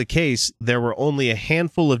that's the case, there were only a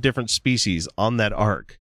handful of different species on that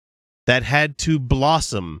ark that had to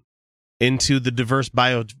blossom into the diverse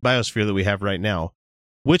biosphere that we have right now,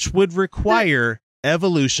 which would require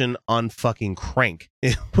evolution on fucking crank.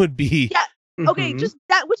 It would be okay, just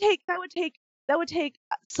that would take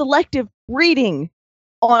selective breeding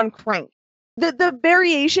on crank. The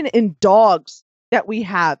variation in dogs that we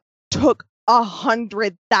have took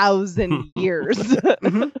 100,000 years.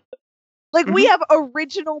 Like we have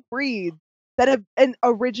original breeds that have an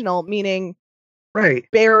original meaning Right.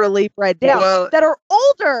 barely bred down Well- that are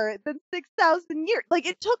older than 6,000 years. Like,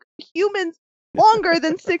 it took humans longer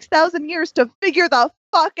than 6,000 years to figure the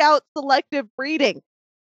fuck out selective breeding.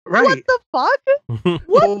 Right. What the fuck?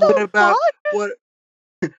 Well, What the fuck?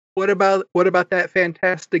 what about that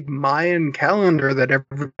fantastic Mayan calendar that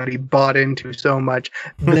everybody bought into so much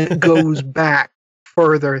that goes back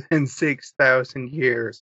further than 6,000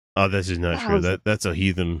 years? Oh, that's just not true. That's a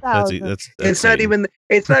heathen. Thousands. That's It's not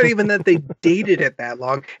Satan. even that they dated it that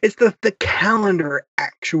long. It's the calendar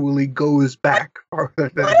actually goes back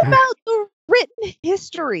farther than What about the written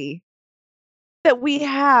history that we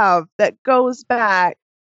have that goes back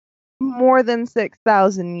more than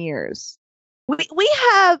 6,000 years? We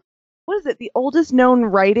have, what is it? The oldest known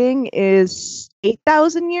writing is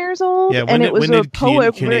 8,000 years old, Yeah, and it was when a did poem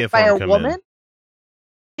written by cuneiform a come woman. in?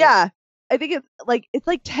 Yeah, I think it's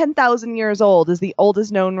like 10,000 years old is the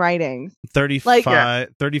oldest known writings.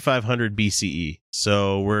 3,500 BCE.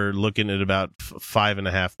 So we're looking at about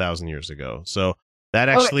 5,500 years ago. So that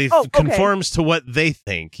Okay. actually Oh, okay. conforms to what they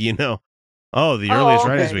think. Oh, the earliest okay.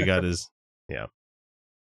 writings we got is yeah.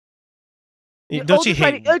 The Don't you oldest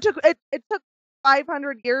hate? writing- it took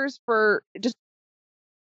 500 years for just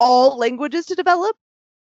all languages to develop?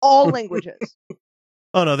 All languages.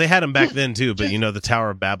 Oh no, they had them back then too. But the Tower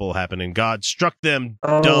of Babel happened, and God struck them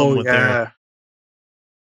dumb Oh with their.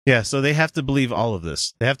 Yeah, so they have to believe all of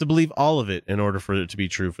this. They have to believe all of it in order for it to be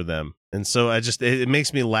true for them. And so it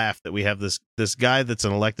makes me laugh that we have this guy that's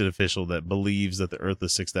an elected official that believes that the Earth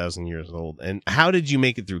is 6,000 years old. And how did you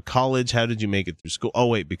make it through college? How did you make it through school? Oh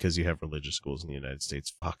wait, because you have religious schools in the United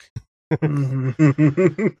States. Fuck.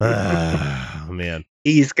 Ah, man.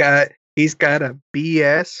 He's got a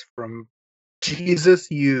BS from Jesus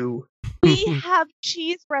U. We have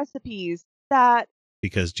cheese recipes that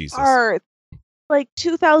Because Jesus. are like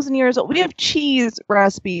 2,000 years old. We have cheese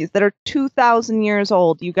recipes that are 2,000 years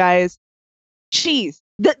old, you guys. Cheese.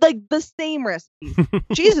 Like the same recipe.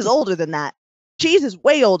 Cheese is older than that. Cheese is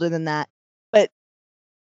way older than that. But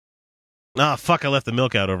Ah, fuck! I left the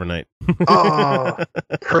milk out overnight. Oh,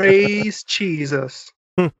 praise Jesus.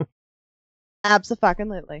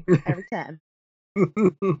 abso-fucking-lutely. Every time.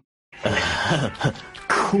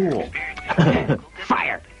 Cool.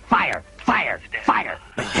 Fire, fire, fire, fire.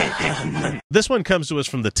 This one comes to us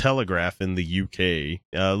from the Telegraph in the UK.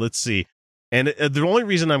 Let's see. And the only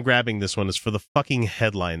reason I'm grabbing this one is for the fucking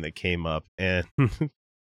headline that came up. And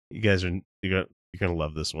you guys you're gonna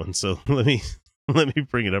love this one. So let me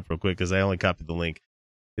bring it up real quick because I only copied the link.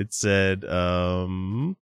 It said,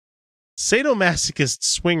 sadomasochist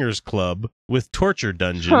swingers club with torture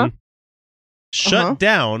dungeon shut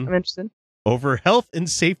down I'm interested. over health and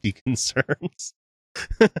safety concerns.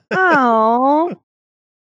 Oh.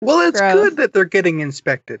 Well, it's Gross. good that they're getting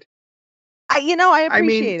inspected. I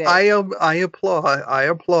appreciate it. I applaud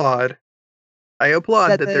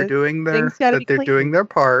That that they're the doing things gotta be clean. doing their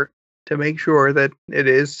part to make sure that it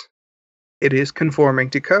is conforming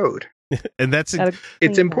to code. And that's Gotta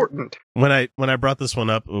It's clean important. when I brought this one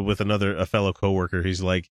up with a fellow coworker. He's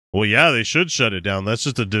like, well, yeah, they should shut it down. That's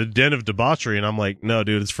just a den of debauchery. And I'm like, no,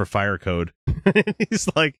 dude, it's for fire code. He's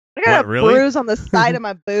like, I got what, a really? bruise on the side of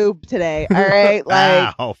my boob today. All right,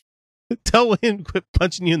 like Ow. Tell Wayne quit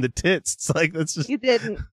punching you in the tits. It's like that's just you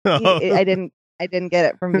didn't. Oh. I didn't get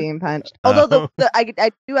it from being punched. Although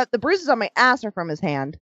I do have the bruises on my ass are from his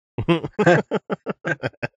hand.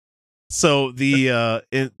 So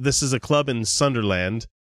this is a club in Sunderland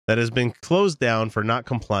that has been closed down for not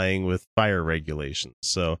complying with fire regulations.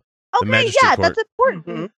 So Okay, magistrate yeah, court- that's important.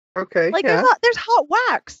 Mhm. Okay. Like yeah. there's hot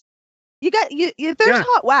wax. If there's Yeah.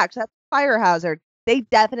 hot wax, that's a fire hazard. They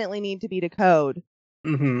definitely need to be to code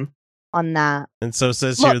Mm-hmm. on that. And so it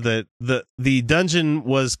says Look. here that the dungeon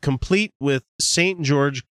was complete with St.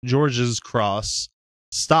 George's cross,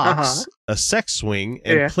 stocks, a sex swing,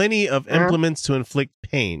 and Yeah. plenty of Yeah. implements to inflict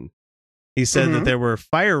pain. He said that Mhm. there were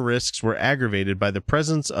fire risks were aggravated by the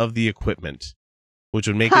presence of the equipment, which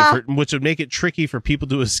would make it tricky for people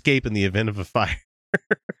to escape in the event of a fire.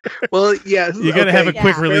 Well, yes. You got to have a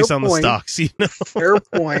quick Yeah. release Fair on the point. stocks. Fair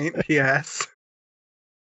point. Yes.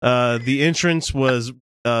 The entrance was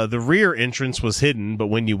the rear entrance was hidden, but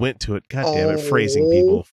when you went to it, God damn it, phrasing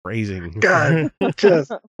people, phrasing. God,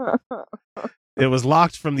 just It was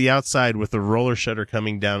locked from the outside with the roller shutter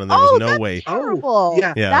coming down, and there was no that's way. terrible.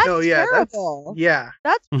 yeah. Yeah. That's No, yeah, terrible. yeah.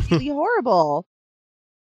 That's really horrible.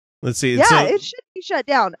 Let's see. Yeah, so it should be shut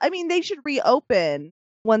down. I mean, they should reopen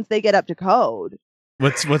once they get up to code.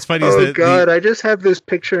 what's funny is Oh that God, I just have this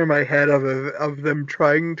picture in my head of them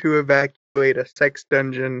trying to evacuate a sex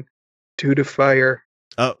dungeon due to fire.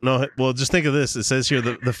 oh no, well, just think of this. It says here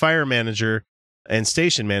the fire manager and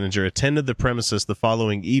station manager attended the premises the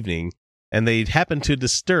following evening, and they happened to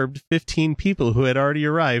disturb 15 people who had already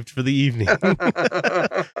arrived for the evening.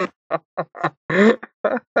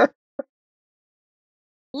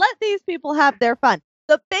 Let these people have their fun.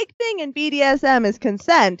 The big thing in BDSM is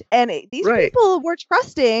consent, and these people were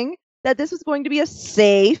trusting that this was going to be a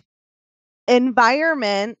safe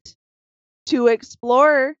environment to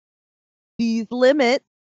explore these limits.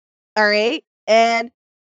 All right, and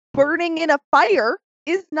burning in a fire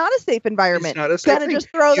is not a safe environment. It's not a safe thing. Just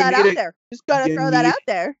throw that out there. Just gotta throw that out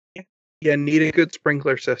there. You need a good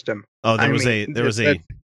sprinkler system. Oh, there was a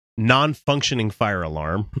non-functioning fire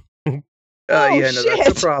alarm. That's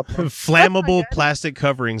a problem. Flammable plastic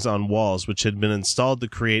coverings on walls, which had been installed to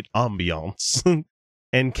create ambiance,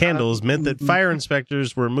 and candles meant that fire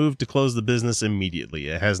inspectors were moved to close the business immediately.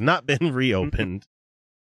 It has not been reopened.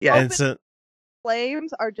 Yeah, and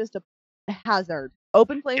flames are just a hazard.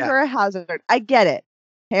 Open flames are a hazard. I get it.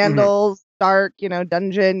 Candles, dark,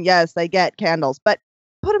 dungeon. Yes, I get candles, but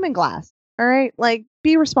put them in glass. All right, like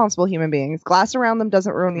be responsible human beings. Glass around them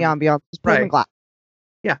doesn't ruin the ambiance. Just put them in glass.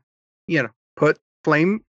 Yeah, put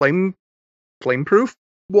flameproof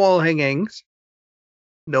wall hangings.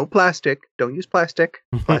 No plastic. Don't use plastic.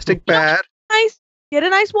 Plastic bad. Get a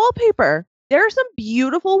nice wallpaper. There are some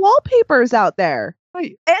beautiful wallpapers out there.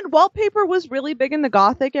 Right. And wallpaper was really big in the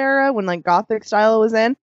Gothic era when like Gothic style was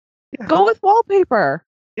in. Yeah. Go with wallpaper.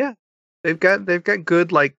 Yeah. They've got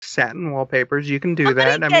good like satin wallpapers. You can do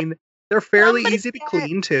that. I mean, they're fairly easy to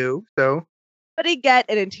clean too. So somebody get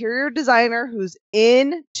an interior designer who's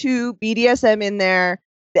into BDSM in there,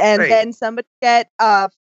 and then somebody get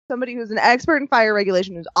somebody who's an expert in fire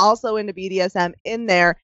regulation who's also into BDSM in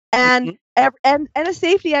there, and and a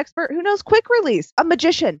safety expert who knows quick release. A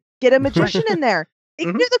magician. Get a magician in there. They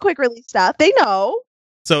can do the quick release stuff. They know.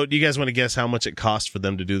 So, do you guys want to guess how much it cost for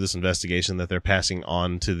them to do this investigation that they're passing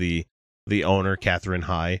on to the owner, Catherine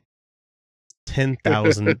High?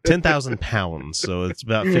 10,000 pounds. So it's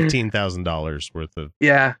about $15,000 worth of.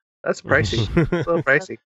 Yeah, that's pricey. A little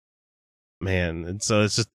pricey. Man, and so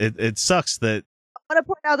it's just it sucks that. I want to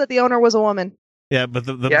point out that the owner was a woman. Yeah, but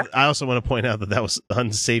I also want to point out that was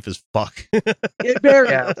unsafe as fuck. It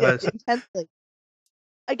very intensely.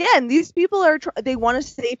 Again, these people they want a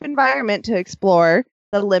safe environment to explore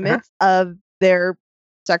the limits of their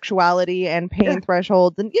sexuality and pain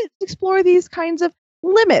thresholds, and explore these kinds of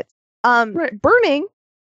limits. Burning,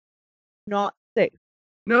 not safe.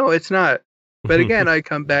 No, it's not. But again, I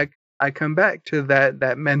come back to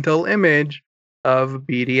that mental image of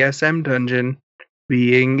BDSM dungeon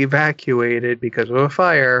being evacuated because of a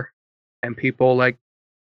fire, and people like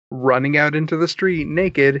running out into the street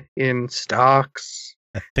naked in stocks.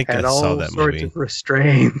 I think I saw that movie. All sorts of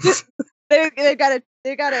restraints. they got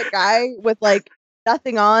a guy with like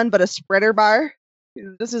nothing on but a spreader bar.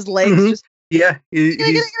 Just his legs just. Yeah,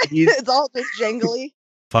 it's all just jangly.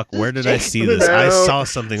 Fuck, where did I see this? I saw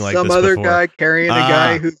something like this before. Some other guy carrying a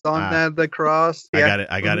guy who's on the cross. Yeah.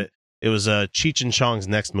 I got it. It was Cheech and Chong's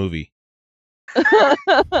next movie.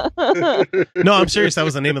 No, I'm serious. That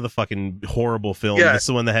was the name of the fucking horrible film. Yeah. This is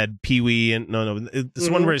the one that had Pee-wee and this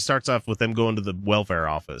one where it starts off with them going to the welfare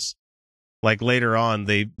office. Like later on,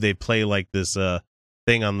 they play like this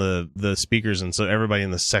thing on the speakers, and so everybody in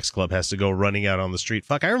the sex club has to go running out on the street.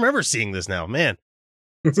 Fuck, I remember seeing this now, man.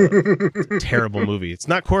 It's a terrible movie. It's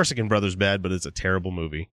not Corsican Brothers bad, but it's a terrible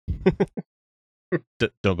movie.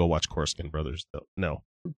 Don't go watch Corsican Brothers, though. No.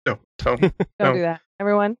 Don't do that,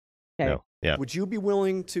 everyone. Okay. No. Yeah. Would you be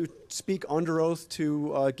willing to speak under oath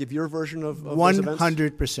to give your version of those events?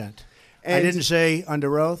 100%. I didn't say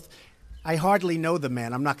under oath. I hardly know the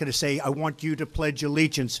man. I'm not going to say, I want you to pledge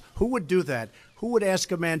allegiance. Who would do that? Who would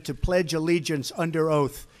ask a man to pledge allegiance under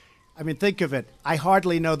oath? I mean, think of it. I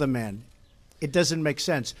hardly know the man. It doesn't make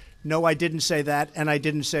sense. No, I didn't say that, and I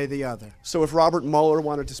didn't say the other. So if Robert Mueller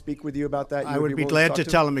wanted to speak with you about that, I would be glad to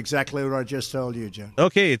tell him exactly what I just told you, Joe.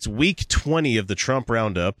 Okay, it's week 20 of the Trump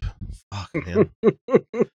roundup. Fuck, man.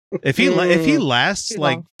 If he lasts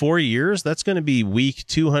like 4 years, that's going to be week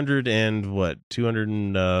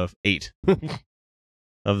 208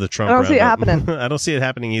 of the Trump roundup. I don't see it happening. I don't see it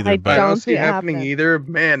happening either. I don't see it happening either.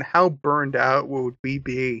 Man, how burned out would we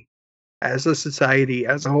be as a society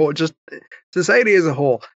as a whole? Just society as a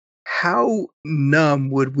whole. How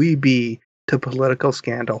numb would we be to political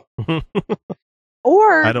scandal?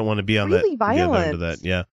 Or I don't want to be on really that. That.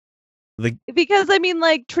 Yeah. Because I mean,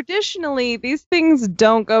 like traditionally, these things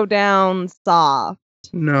don't go down soft.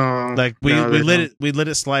 No, like we let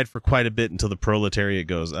it slide for quite a bit until the proletariat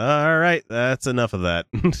goes, all right, that's enough of that.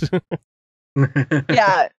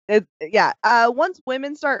 Once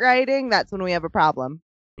women start rioting, that's when we have a problem.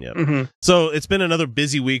 Yep. Mhm. So it's been another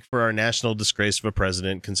busy week for our national disgrace of a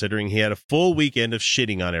president, considering he had a full weekend of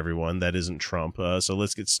shitting on everyone that isn't Trump. So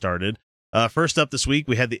let's get started. First up this week,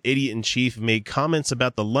 we had the idiot in chief make comments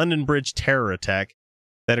about the London Bridge terror attack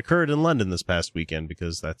that occurred in London this past weekend,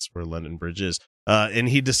 because that's where London Bridge is. And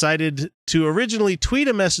he decided to originally tweet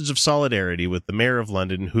a message of solidarity with the mayor of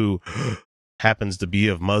London, who happens to be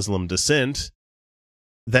of Muslim descent,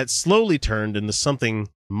 that slowly turned into something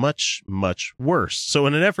much, much worse. So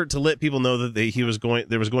in an effort to let people know that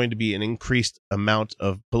there was going to be an increased amount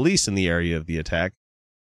of police in the area of the attack,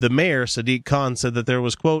 the mayor, Sadiq Khan, said that there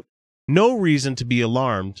was, quote, no reason to be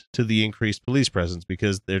alarmed to the increased police presence,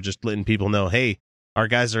 because they're just letting people know, hey, our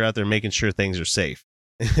guys are out there making sure things are safe.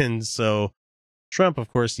 And so Trump, of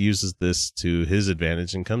course, uses this to his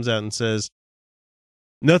advantage and comes out and says,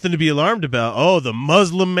 nothing to be alarmed about. Oh, the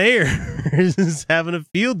Muslim mayor is having a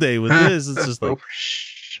field day with this. It's just like,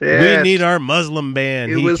 we need our Muslim ban.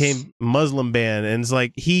 Muslim ban. And it's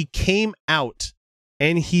like, he came out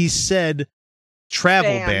and he said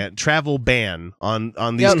travel ban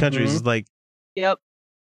on these countries. It's like,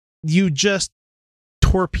 you just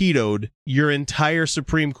torpedoed your entire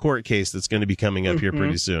Supreme Court case that's going to be coming up here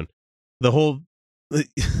pretty soon. The whole,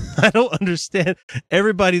 I don't understand.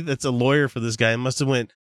 Everybody that's a lawyer for this guy must have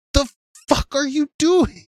went, the fuck are you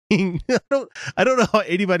doing? I don't know how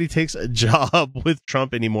anybody takes a job with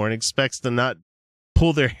Trump anymore and expects to not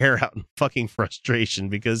pull their hair out in fucking frustration,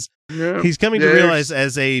 because he's coming to realize,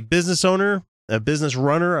 as a business owner, a business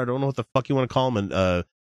runner, I don't know what the fuck you want to call him,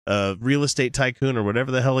 a real estate tycoon or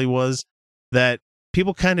whatever the hell he was, that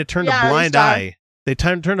people kind of turned a blind eye. They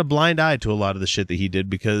turned a blind eye to a lot of the shit that he did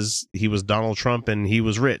because he was Donald Trump and he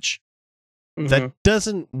was rich. That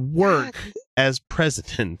doesn't work as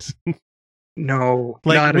president. No,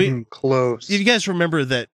 not even close. You guys remember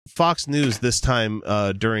that Fox News this time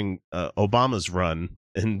during Obama's run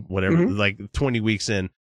and whatever, like 20 weeks in,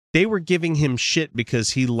 they were giving him shit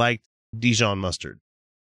because he liked Dijon mustard.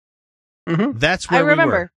 That's where we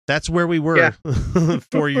were. That's where we were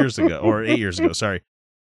 4 years ago or 8 years ago. Sorry.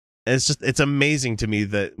 And it's amazing to me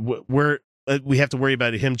that we have to worry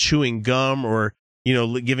about him chewing gum or,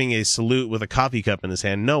 giving a salute with a coffee cup in his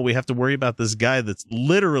hand. No, we have to worry about this guy that's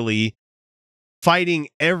literally fighting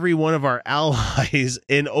every one of our allies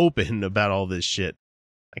in open about all this shit.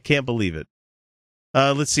 I can't believe it.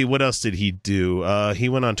 Let's see, what else did he do? He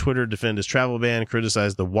went on Twitter to defend his travel ban,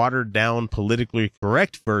 criticized the watered down, politically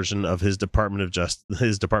correct version of his Department of Justice.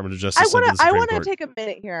 I want to take a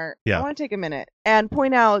minute here. Yeah. I want to take a minute and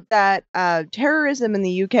point out that terrorism in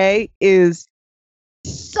the UK is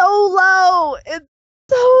so low. It's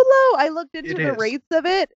so low. I looked into the rates of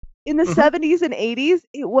it in the 70s and 80s.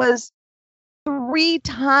 It was 3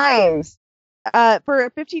 times for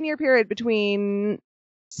a 15-year period between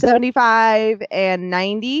 75 and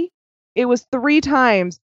 90. It was 3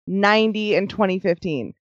 times 90 and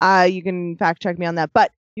 2015. You can fact check me on that,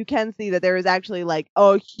 but you can see that there is actually like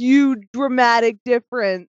a huge dramatic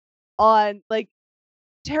difference on like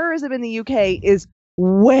terrorism in the UK is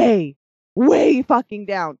way fucking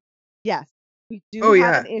down. Yes, we do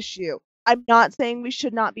have an issue. I'm not saying we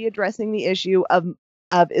should not be addressing the issue of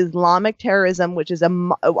Islamic terrorism, which is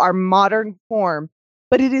our modern form,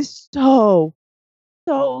 but it is so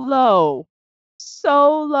low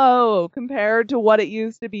compared to what it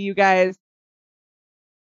used to be. You guys,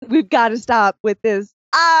 we've got to stop with this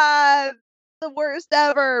the worst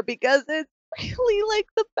ever, because it's really like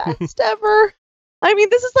the best ever. I mean,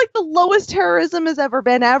 this is like the lowest terrorism has ever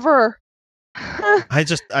been ever. I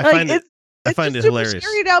find it hilarious.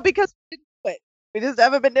 Scary now because we didn't quit. We just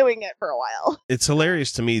haven't been doing it for a while. It's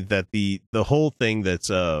hilarious to me that the whole thing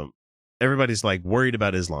that's everybody's like worried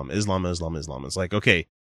about Islam. It's like, okay,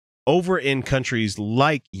 over in countries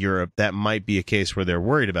like Europe, that might be a case where they're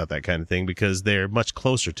worried about that kind of thing because they're much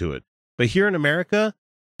closer to it. But here in America,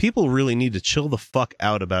 people really need to chill the fuck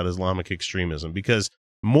out about Islamic extremism, because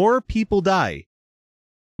more people die.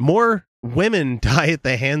 More women die at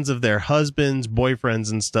the hands of their husbands,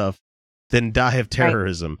 boyfriends, and stuff than die of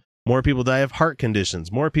terrorism. Right. More people die of heart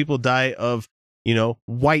conditions. More people die of,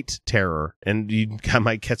 white terror. And I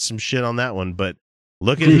might catch some shit on that one, but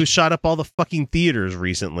look at who shot up all the fucking theaters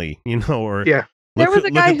recently, or there was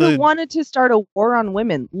a guy who wanted to start a war on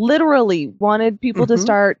women. Literally wanted people to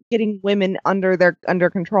start getting women under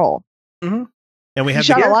control. And we had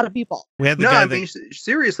shot a lot of people. We had the guy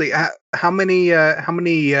seriously, how many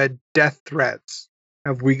death threats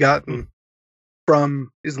have we gotten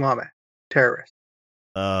from Islamic terrorists?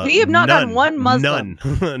 We have not gotten one Muslim.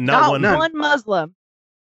 None. not one Muslim.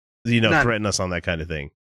 Threaten us on that kind of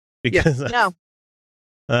thing. Because no.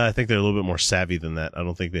 I think they're a little bit more savvy than that. I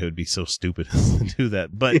don't think they would be so stupid to do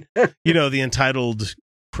that. But, the entitled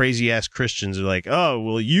crazy-ass Christians are like, oh,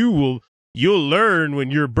 well, you'll learn when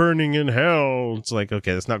you're burning in hell. It's like,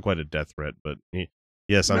 okay, that's not quite a death threat, but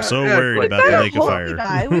yes, I'm so worried about the lake of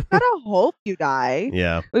fire. We've got to hope you die.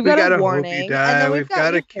 Yeah. We've got a warning. Hope you die. We've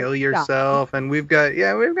got to kill yourself. And we've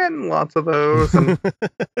gotten lots of those. And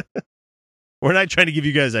we're not trying to give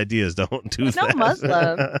you guys ideas. Don't do that. No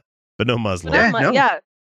Muslim. But no Muslim. Yeah.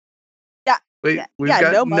 We've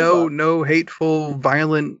got no hateful,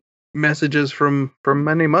 violent messages from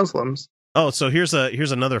many Muslims. Oh, so here's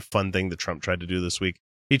another fun thing that Trump tried to do this week.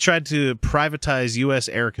 He tried to privatize U.S.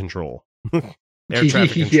 air control, air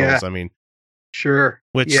traffic controls. I mean, sure.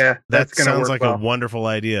 Which that sounds like a wonderful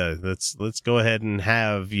idea. Let's go ahead and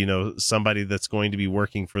have somebody that's going to be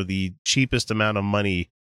working for the cheapest amount of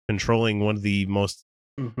money, controlling one of the most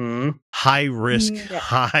high risk,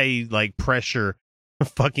 high pressure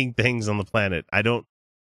fucking things on the planet. I don't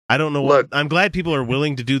know. Look, I'm glad people are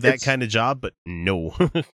willing to do that kind of job, but no.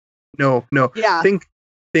 No. Yeah.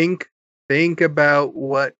 Think about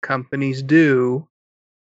what companies do.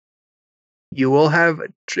 You will have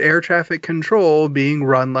air traffic control being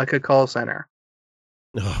run like a call center.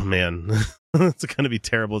 Oh man, it's going to be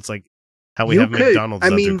terrible. It's like how we have McDonald's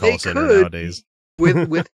as their call center nowadays.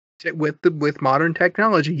 with modern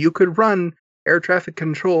technology, you could run air traffic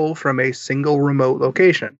control from a single remote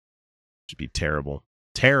location. Should be terrible.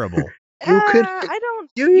 Terrible. You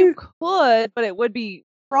could, but it would be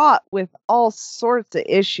fraught with all sorts of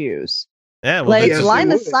issues. Yeah, well,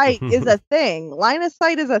 line of sight is a thing. Line of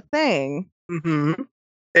sight is a thing. Mm-hmm.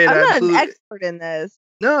 I'm not an expert in this.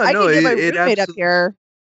 I can get my roommate up here.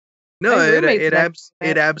 No, it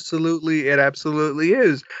absolutely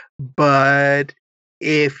is. But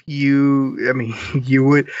if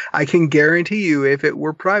I can guarantee you, if it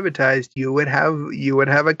were privatized, you would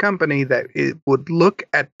have a company that it would look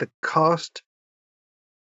at the cost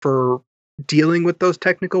for dealing with those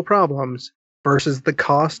technical problems versus the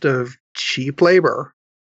cost of cheap labor.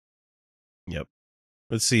 Yep.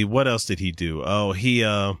 Let's see, what else did he do? Oh, he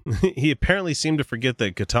apparently seemed to forget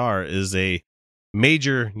that Qatar is a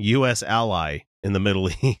major U.S. ally in the Middle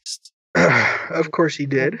East. Of course he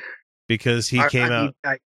did. Because he came out,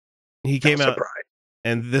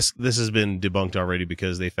 and this has been debunked already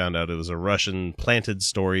because they found out it was a Russian planted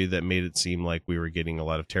story that made it seem like we were getting a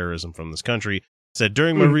lot of terrorism from this country. Said,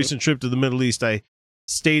 during my recent trip to the Middle East, I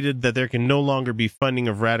stated that there can no longer be funding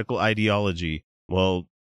of radical ideology. Well,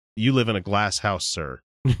 you live in a glass house, sir.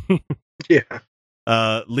 Yeah.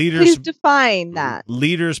 Leaders, please define that.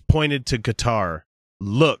 Leaders pointed to Qatar.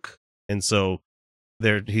 Look. And so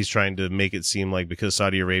he's trying to make it seem like because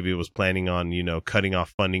Saudi Arabia was planning on, cutting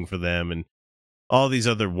off funding for them and all these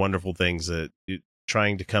other wonderful things that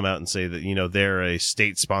trying to come out and say that, they're a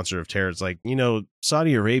state sponsor of terror. It's like,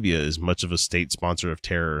 Saudi Arabia is much of a state sponsor of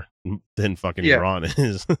terror than fucking Iran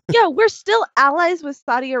is. Yeah, we're still allies with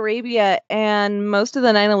Saudi Arabia, and most of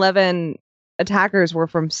the 9/11 attackers were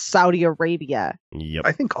from Saudi Arabia. Yep.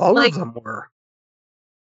 I think all of them were.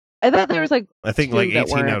 I thought there was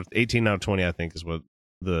 18 out of 20, I think, is what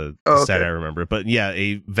the stat I remember. But yeah,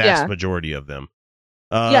 a vast majority of them.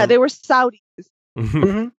 They were Saudis.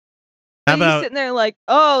 Mm-hmm. How about sitting there like,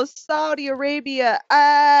 oh, Saudi Arabia,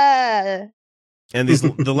 And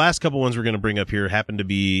the last couple ones we're going to bring up here happen to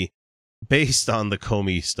be based on the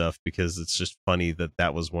Comey stuff because it's just funny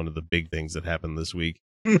that was one of the big things that happened this week.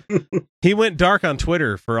 He went dark on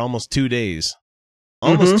Twitter for almost 2 days.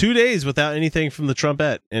 Almost 2 days without anything from the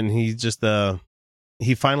Trumpette, and he just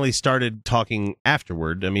he finally started talking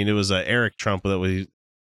afterward. I mean, it was Eric Trump that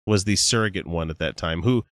was the surrogate one at that time,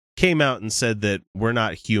 who came out and said that we're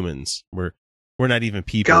not humans, we're not even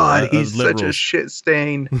people. God, he's such a shit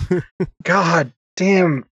stain. God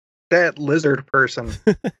damn that lizard person.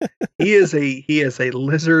 He is a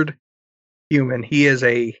lizard human. He is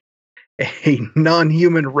a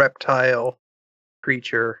non-human reptile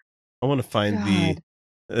creature. I want to find you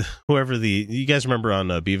guys remember on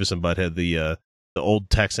Beavis and Butthead the old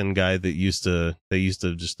Texan guy that they used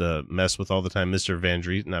to just mess with all the time, Mr.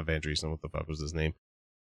 Not Van Driesen, what the fuck was his name?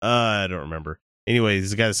 I don't remember. Anyway,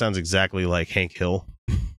 he's a guy that sounds exactly like Hank Hill.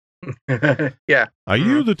 Yeah. Are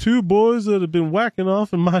you the two boys that have been whacking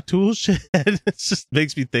off in my tool shed? It just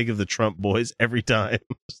makes me think of the Trump boys every time.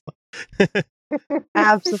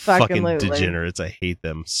 Absolutely. Fucking degenerates. I hate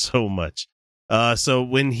them so much. So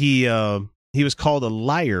when he was called a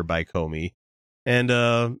liar by Comey, and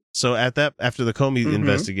so after the Comey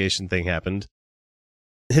investigation thing happened,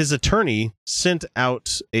 his attorney sent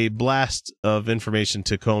out a blast of information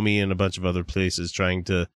to Comey and a bunch of other places trying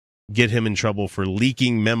to get him in trouble for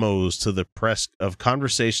leaking memos to the press of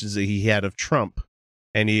conversations that he had of Trump,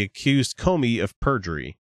 and he accused Comey of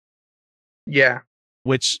perjury. Yeah.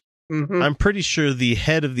 Which I'm pretty sure the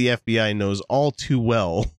head of the FBI knows all too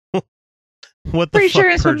well. What the Pretty fuck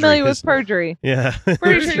sure he's perjury familiar is. with perjury. Yeah.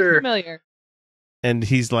 Pretty sure he's familiar. And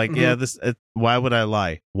he's like, yeah, this. Why would I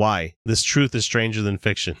lie? Why? This truth is stranger than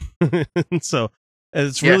fiction. So, and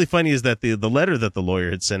it's really funny is that the letter that the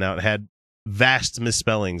lawyer had sent out had vast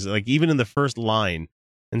misspellings. Like even in the first line,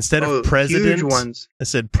 instead of president, huge ones. it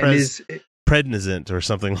said prednisant or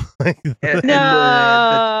something like that.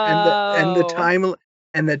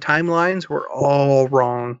 And the timelines were all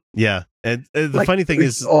wrong. Yeah, and the funny thing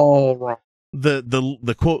is all wrong.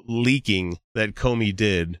 The quote leaking that Comey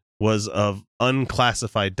did was of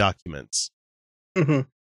unclassified documents. Mm-hmm.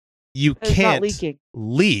 You can't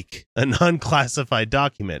leak an unclassified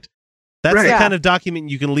document. That's the kind of document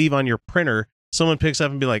you can leave on your printer. Someone picks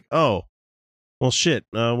up and be like, "Oh, well, shit.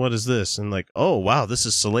 What is this?" And like, "Oh, wow, this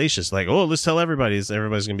is salacious." Like, "Oh, let's tell everybody."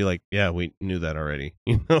 Everybody's gonna be like, "Yeah, we knew that already,"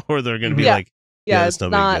 or they're gonna be like, "Yeah, it's no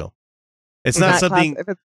big deal." It's not something.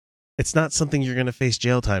 It's not something you're going to face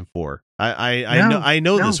jail time for. I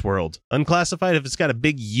know this world. Unclassified, if it's got a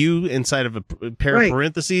big U inside of a pair of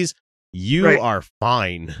parentheses, you are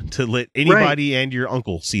fine to let anybody and your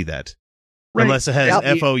uncle see that. Unless it has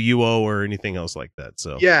FOUO or anything else like that.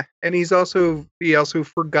 So yeah, and he also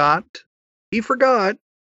forgot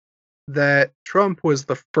that Trump was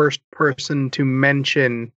the first person to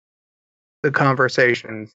mention the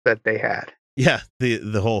conversations that they had. Yeah,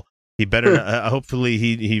 the whole he better not, hopefully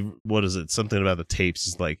he what is it, something about the tapes.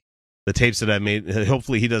 He's like, the tapes that I made,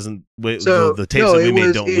 hopefully he doesn't the tapes that we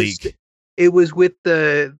made don't leak. It was with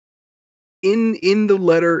the in the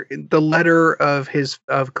letter of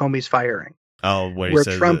Comey's firing. Oh, where he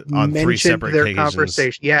said Trump on mentioned 3 separate their occasions.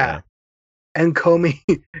 conversation. Yeah. And Comey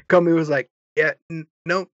was like, yeah,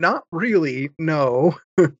 no, not really, no.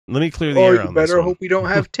 Let me clear the air on you better this hope we don't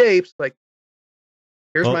have tapes. Like,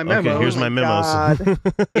 here's my memo. Okay, here's my memos.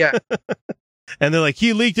 Yeah. And they're like,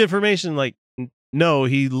 he leaked information. Like, no,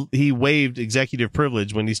 he waived executive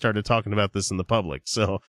privilege when he started talking about this in the public.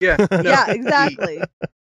 So yeah, yeah, exactly.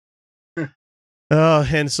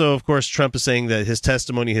 And so, of course, Trump is saying that his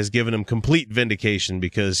testimony has given him complete vindication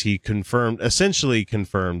because he essentially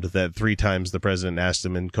confirmed that 3 times the president asked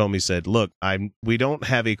him, and Comey said, "Look, we don't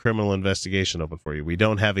have a criminal investigation open for you. We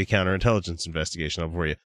don't have a counterintelligence investigation open for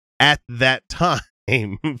you." At that time,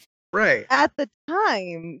 right? At the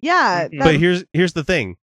time, yeah. But here's the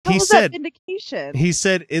thing. He said vindication. He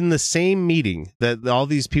said in the same meeting that all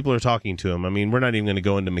these people are talking to him. I mean, we're not even going to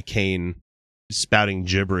go into McCain spouting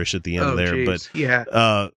gibberish at the end there, geez. But yeah,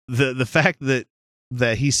 the fact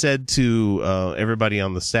that he said to everybody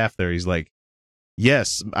on the staff there, he's like,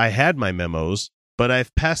 "Yes, I had my memos, but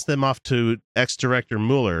I've passed them off to ex-director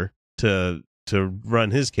Mueller to run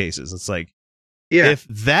his cases." It's like, if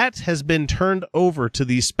that has been turned over to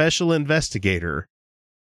the special investigator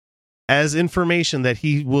as information that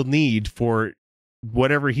he will need for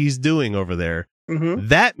whatever he's doing over there,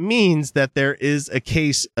 that means that there is a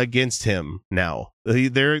case against him now.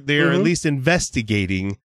 They're at least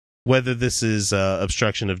investigating whether this is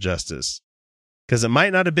obstruction of justice, because it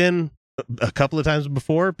might not have been a couple of times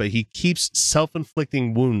before, but he keeps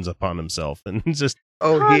self-inflicting wounds upon himself, and just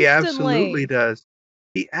he absolutely does.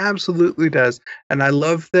 He absolutely does, and I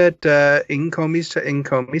love that in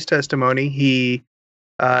Comey's testimony, he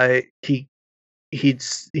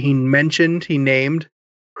named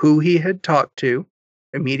who he had talked to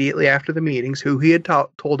immediately after the meetings, who he had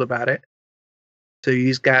told about it. So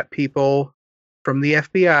he's got people from the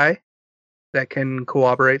FBI that can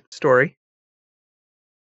corroborate the story.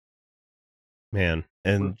 Man,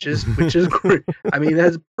 and which is great. I mean,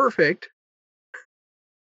 that's perfect.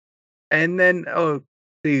 And then,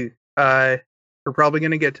 we're probably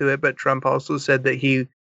going to get to it, but Trump also said that he's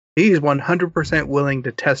 100% willing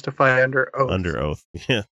to testify under oath. Under oath,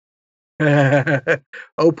 yeah.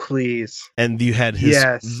 Oh, please. And you had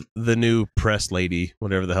the new press lady,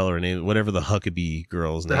 whatever the hell her name, whatever the Huckabee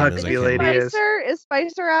girl's name is. Huckabee lady is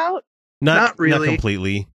Spicer out? Not really. Not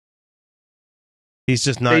completely. He's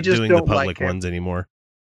just not doing the public ones anymore.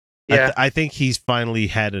 Yeah. I think he's finally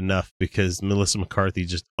had enough because Melissa McCarthy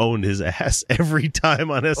just owned his ass every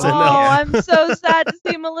time on SNL. Oh, I'm so sad to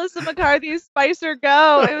see Melissa McCarthy's Spicer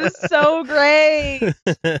go. It was so great.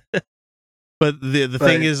 But the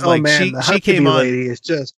thing is, like, she came on. Lady is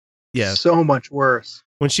just so much worse.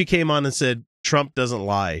 When she came on and said Trump doesn't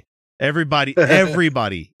lie, everybody,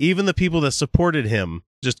 even the people that supported him,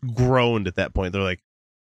 just groaned at that point. They're like,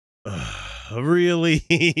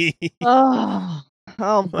 "Really?" Oh.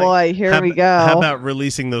 Oh boy, here we go. How about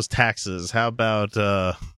releasing those taxes? How about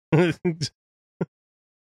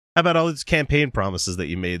how about all these campaign promises that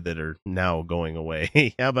you made that are now going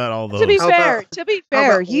away? How about all those? To be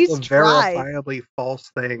fair, he's tried. Verifiably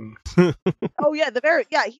false things. Oh yeah,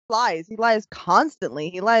 he lies. He lies constantly.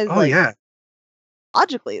 He lies.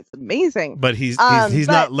 Logically, it's amazing. But he's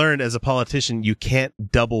not learned as a politician. You can't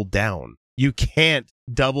double down. You can't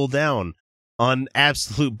double down on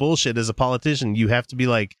absolute bullshit as a politician. You have to be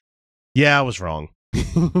like, yeah, I was wrong.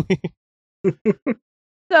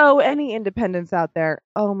 So any independents out there,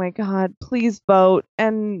 oh my God, please vote.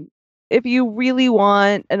 And if you really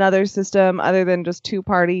want another system other than just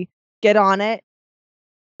two-party, get on it.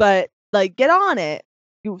 But get on it.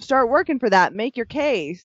 You start working for that. Make your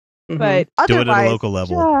case. Mm-hmm. But otherwise, do it at a local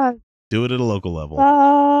level. Do it at a local level.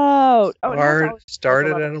 Vote. Start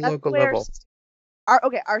it at a local level.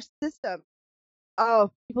 Our system.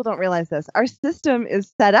 Oh, people don't realize this. Our system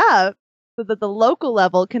is set up so that the local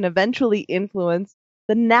level can eventually influence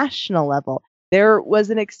the national level. There was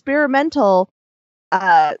an experimental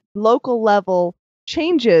local level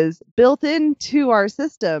changes built into our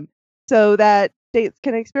system so that states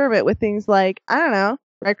can experiment with things like, I don't know,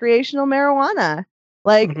 recreational marijuana.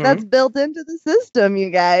 That's built into the system, you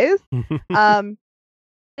guys.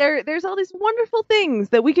 There's all these wonderful things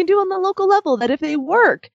that we can do on the local level that if they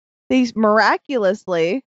work, they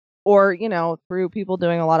miraculously, or, through people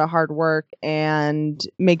doing a lot of hard work and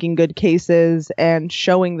making good cases and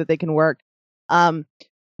showing that they can work,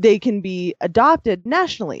 they can be adopted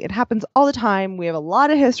nationally. It happens all the time. We have a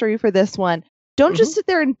lot of history for this one. Don't just sit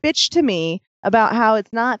there and bitch to me about how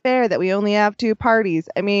it's not fair that we only have two parties.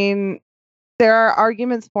 I mean, there are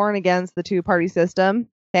arguments for and against the two-party system.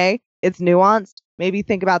 Okay, it's nuanced. Maybe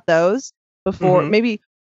think about those before. Maybe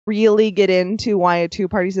really get into why a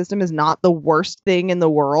two-party system is not the worst thing in the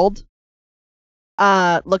world.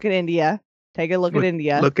 Look at India. Take a look at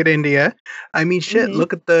India. Look at India. I mean, shit.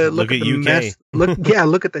 Look at the UK. Mess.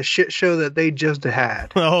 Look at the shit show that they just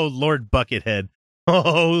had. Oh, Lord Buckethead.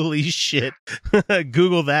 Holy shit.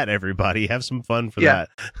 Google that, everybody. Have some fun for that.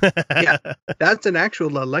 Yeah, that's an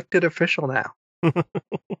actual elected official now.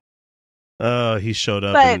 Oh, he showed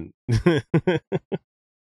up. And...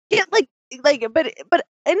 yeah, but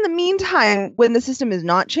in the meantime, when the system is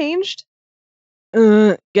not changed,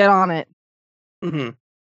 get on it.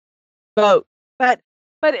 Vote. But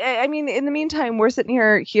I mean, in the meantime, we're sitting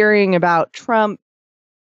here hearing about Trump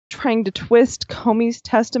trying to twist Comey's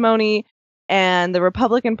testimony and the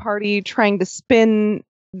Republican Party trying to spin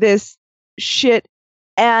this shit.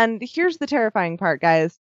 And here's the terrifying part,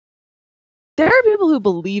 guys. There are people who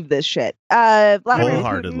believe this shit.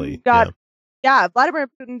 Wholeheartedly. Vladimir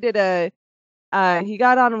Putin did he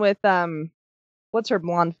got on with what's her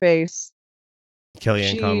blonde face?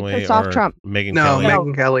 Kellyanne Conway pissed off Trump. Megyn Kelly.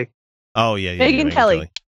 Megyn Kelly. Oh yeah, Megyn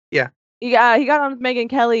Kelly. Yeah. He got on with Megyn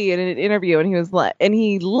Kelly in an interview, and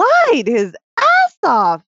he lied his ass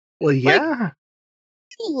off. Well, yeah.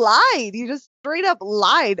 He lied. He just straight up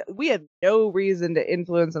lied. We had no reason to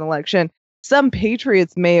influence an election. Some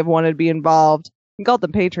patriots may have wanted to be involved. He called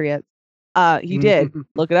them patriots. He did.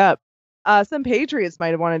 Look it up. Some patriots might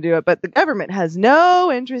have wanted to do it, but the government has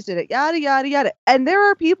no interest in it. Yada, yada, yada. And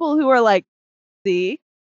there are people who are like, see,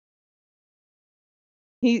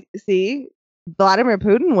 Vladimir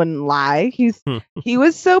Putin wouldn't lie. He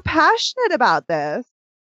was so passionate about this.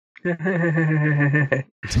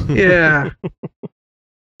 Yeah.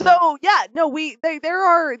 So yeah, no,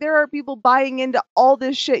 there are people buying into all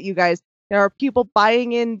this shit, you guys. There are people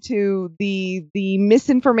buying into the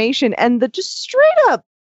misinformation and the just straight up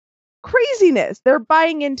craziness. They're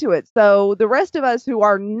buying into it. So the rest of us who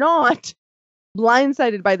are not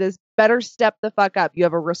blindsided by this better step the fuck up. You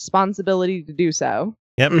have a responsibility to do so.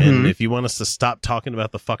 Yep. And if you want us to stop talking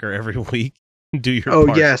about the fucker every week, do your part.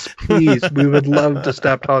 Oh yes, please. We would love to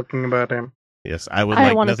stop talking about him. Yes, I would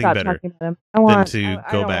like nothing better than to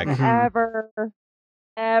go back.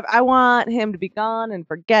 I want him to be gone and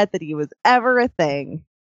forget that he was ever a thing.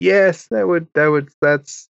 Yes, that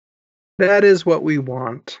is what we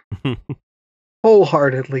want.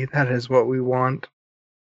 Wholeheartedly, that is what we want.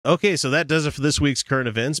 Okay, so that does it for this week's current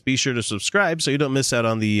events. Be sure to subscribe so you don't miss out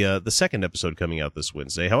on the second episode coming out this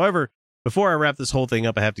Wednesday. However, before I wrap this whole thing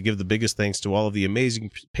up, I have to give the biggest thanks to all of the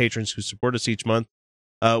amazing patrons who support us each month.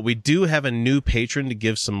 We do have a new patron to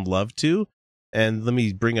give some love to, and let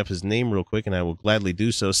me bring up his name real quick, and I will gladly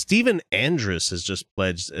do so. Stephen Andrus has just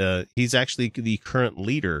pledged. He's actually the current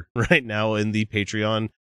leader right now in the Patreon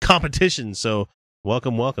competition, so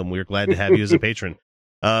welcome. We're glad to have you as a patron.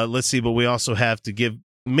 Let's see, but we also have to give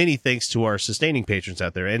many thanks to our sustaining patrons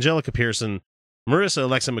out there. Angelica Pearson Marissa,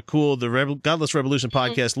 Alexa McCool, the Godless Revolution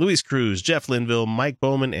podcast, Luis Cruz, Jeff Linville, Mike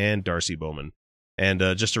Bowman, and Darcy Bowman. And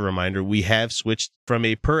just a reminder, we have switched from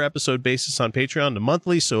a per episode basis on Patreon to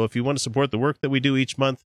monthly. So if you want to support the work that we do each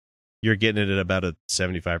month, you're getting it at about a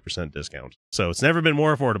 75% discount. So it's never been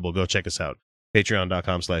more affordable. Go check us out.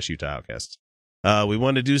 Patreon.com/Utah Outcasts. We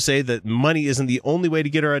wanted to say that money isn't the only way to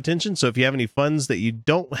get our attention. So if you have any funds that you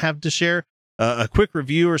don't have to share, a quick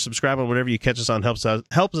review or subscribe on whatever you catch us on helps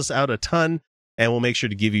us out a ton. And we'll make sure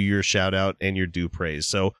to give you your shout out and your due praise.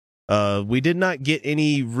 So we did not get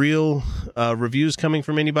any real reviews coming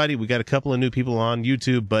from anybody. We got a couple of new people on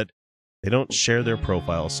YouTube, but they don't share their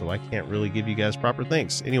profiles, so I can't really give you guys proper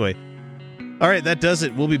thanks. Anyway, all right, that does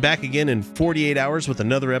it. We'll be back again in 48 hours with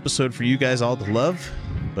another episode for you guys all to love.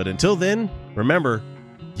 But until then, remember,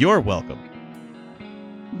 you're welcome.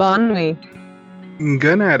 Bon nuit.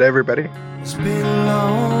 Good night, everybody. It's been a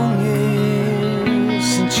long year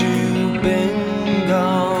since you've been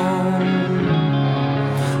gone.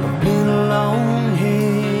 I've been alone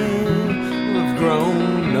here, we've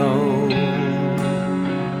grown old.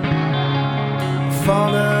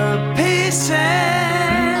 Fall to pieces,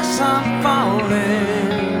 I'm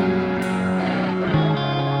falling.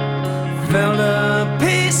 Fell to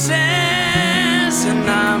pieces, and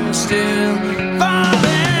I'm still falling.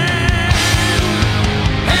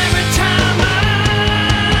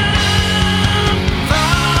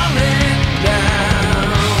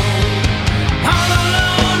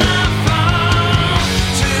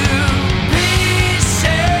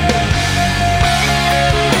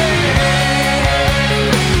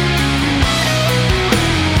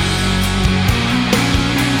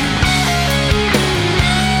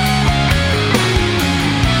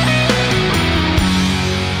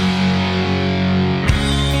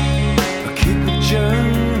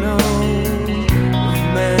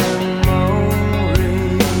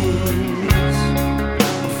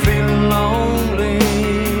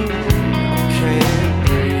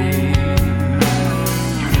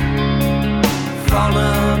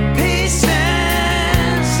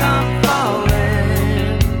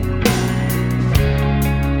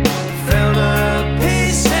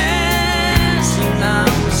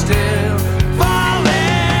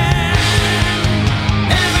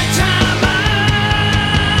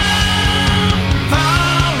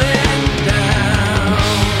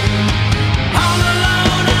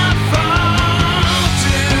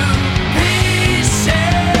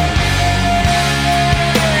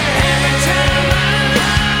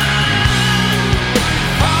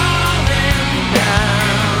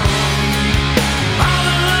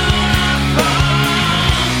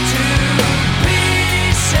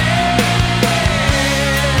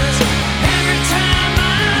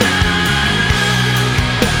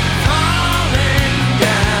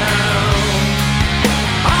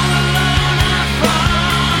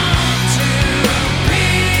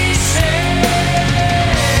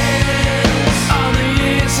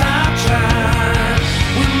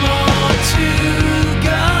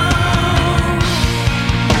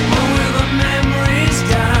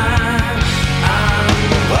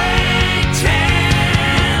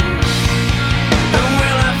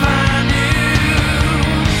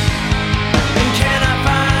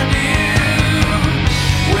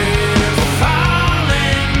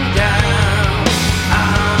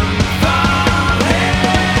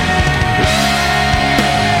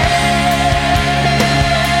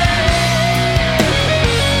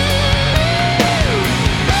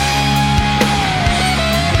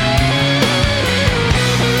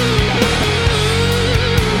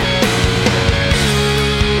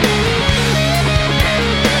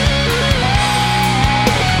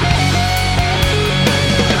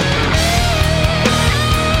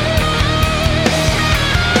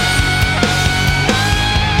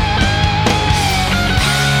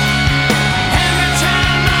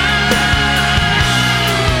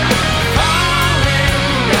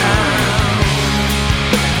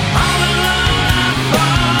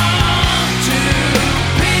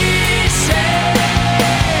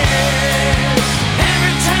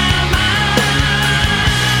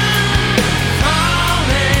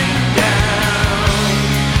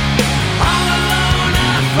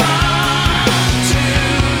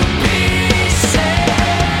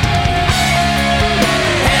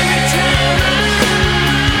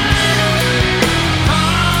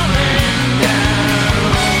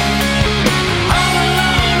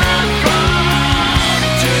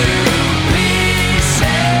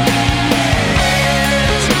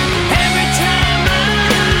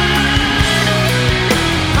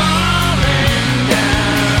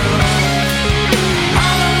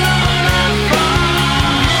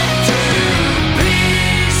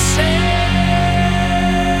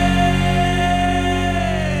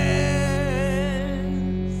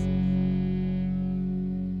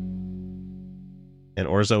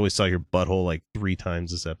 Orzo. We saw your butthole like 3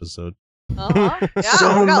 times this episode. Yeah,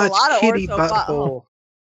 So we got much a lot of kitty Orzo butthole.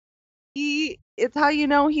 It's how you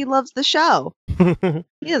know he loves the show. He doesn't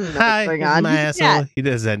know what's going on. My He's a asshole. cat. He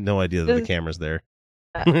does have no idea that the camera's there.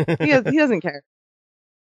 He doesn't care.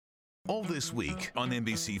 All this week on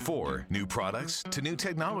NBC4, new products to new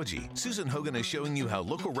technology. Susan Hogan is showing you how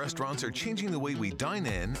local restaurants are changing the way we dine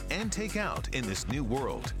in and take out in this new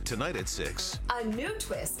world. Tonight at 6. A new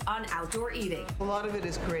twist on outdoor eating. A lot of it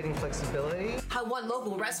is creating flexibility. How one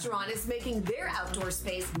local restaurant is making their outdoor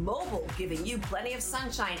space mobile, giving you plenty of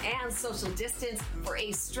sunshine and social distance for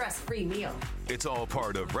a stress-free meal. It's all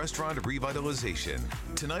part of restaurant revitalization.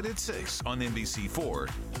 Tonight at 6 on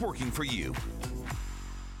NBC4, working for you.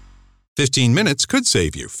 15 minutes could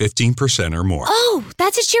save you 15% or more. Oh,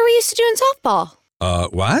 that's a cheer we used to do in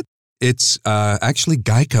softball. What? It's actually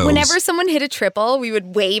Geico's. Whenever someone hit a triple, we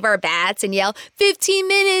would wave our bats and yell, 15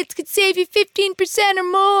 minutes could save you 15% or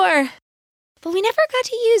more. But we never got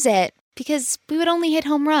to use it because we would only hit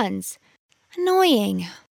home runs. Annoying.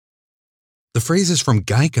 The phrase is from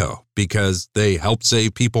Geico because they help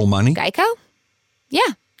save people money. Geico?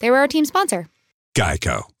 Yeah, they were our team sponsor.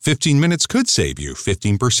 Geico. 15 minutes could save you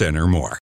 15% or more.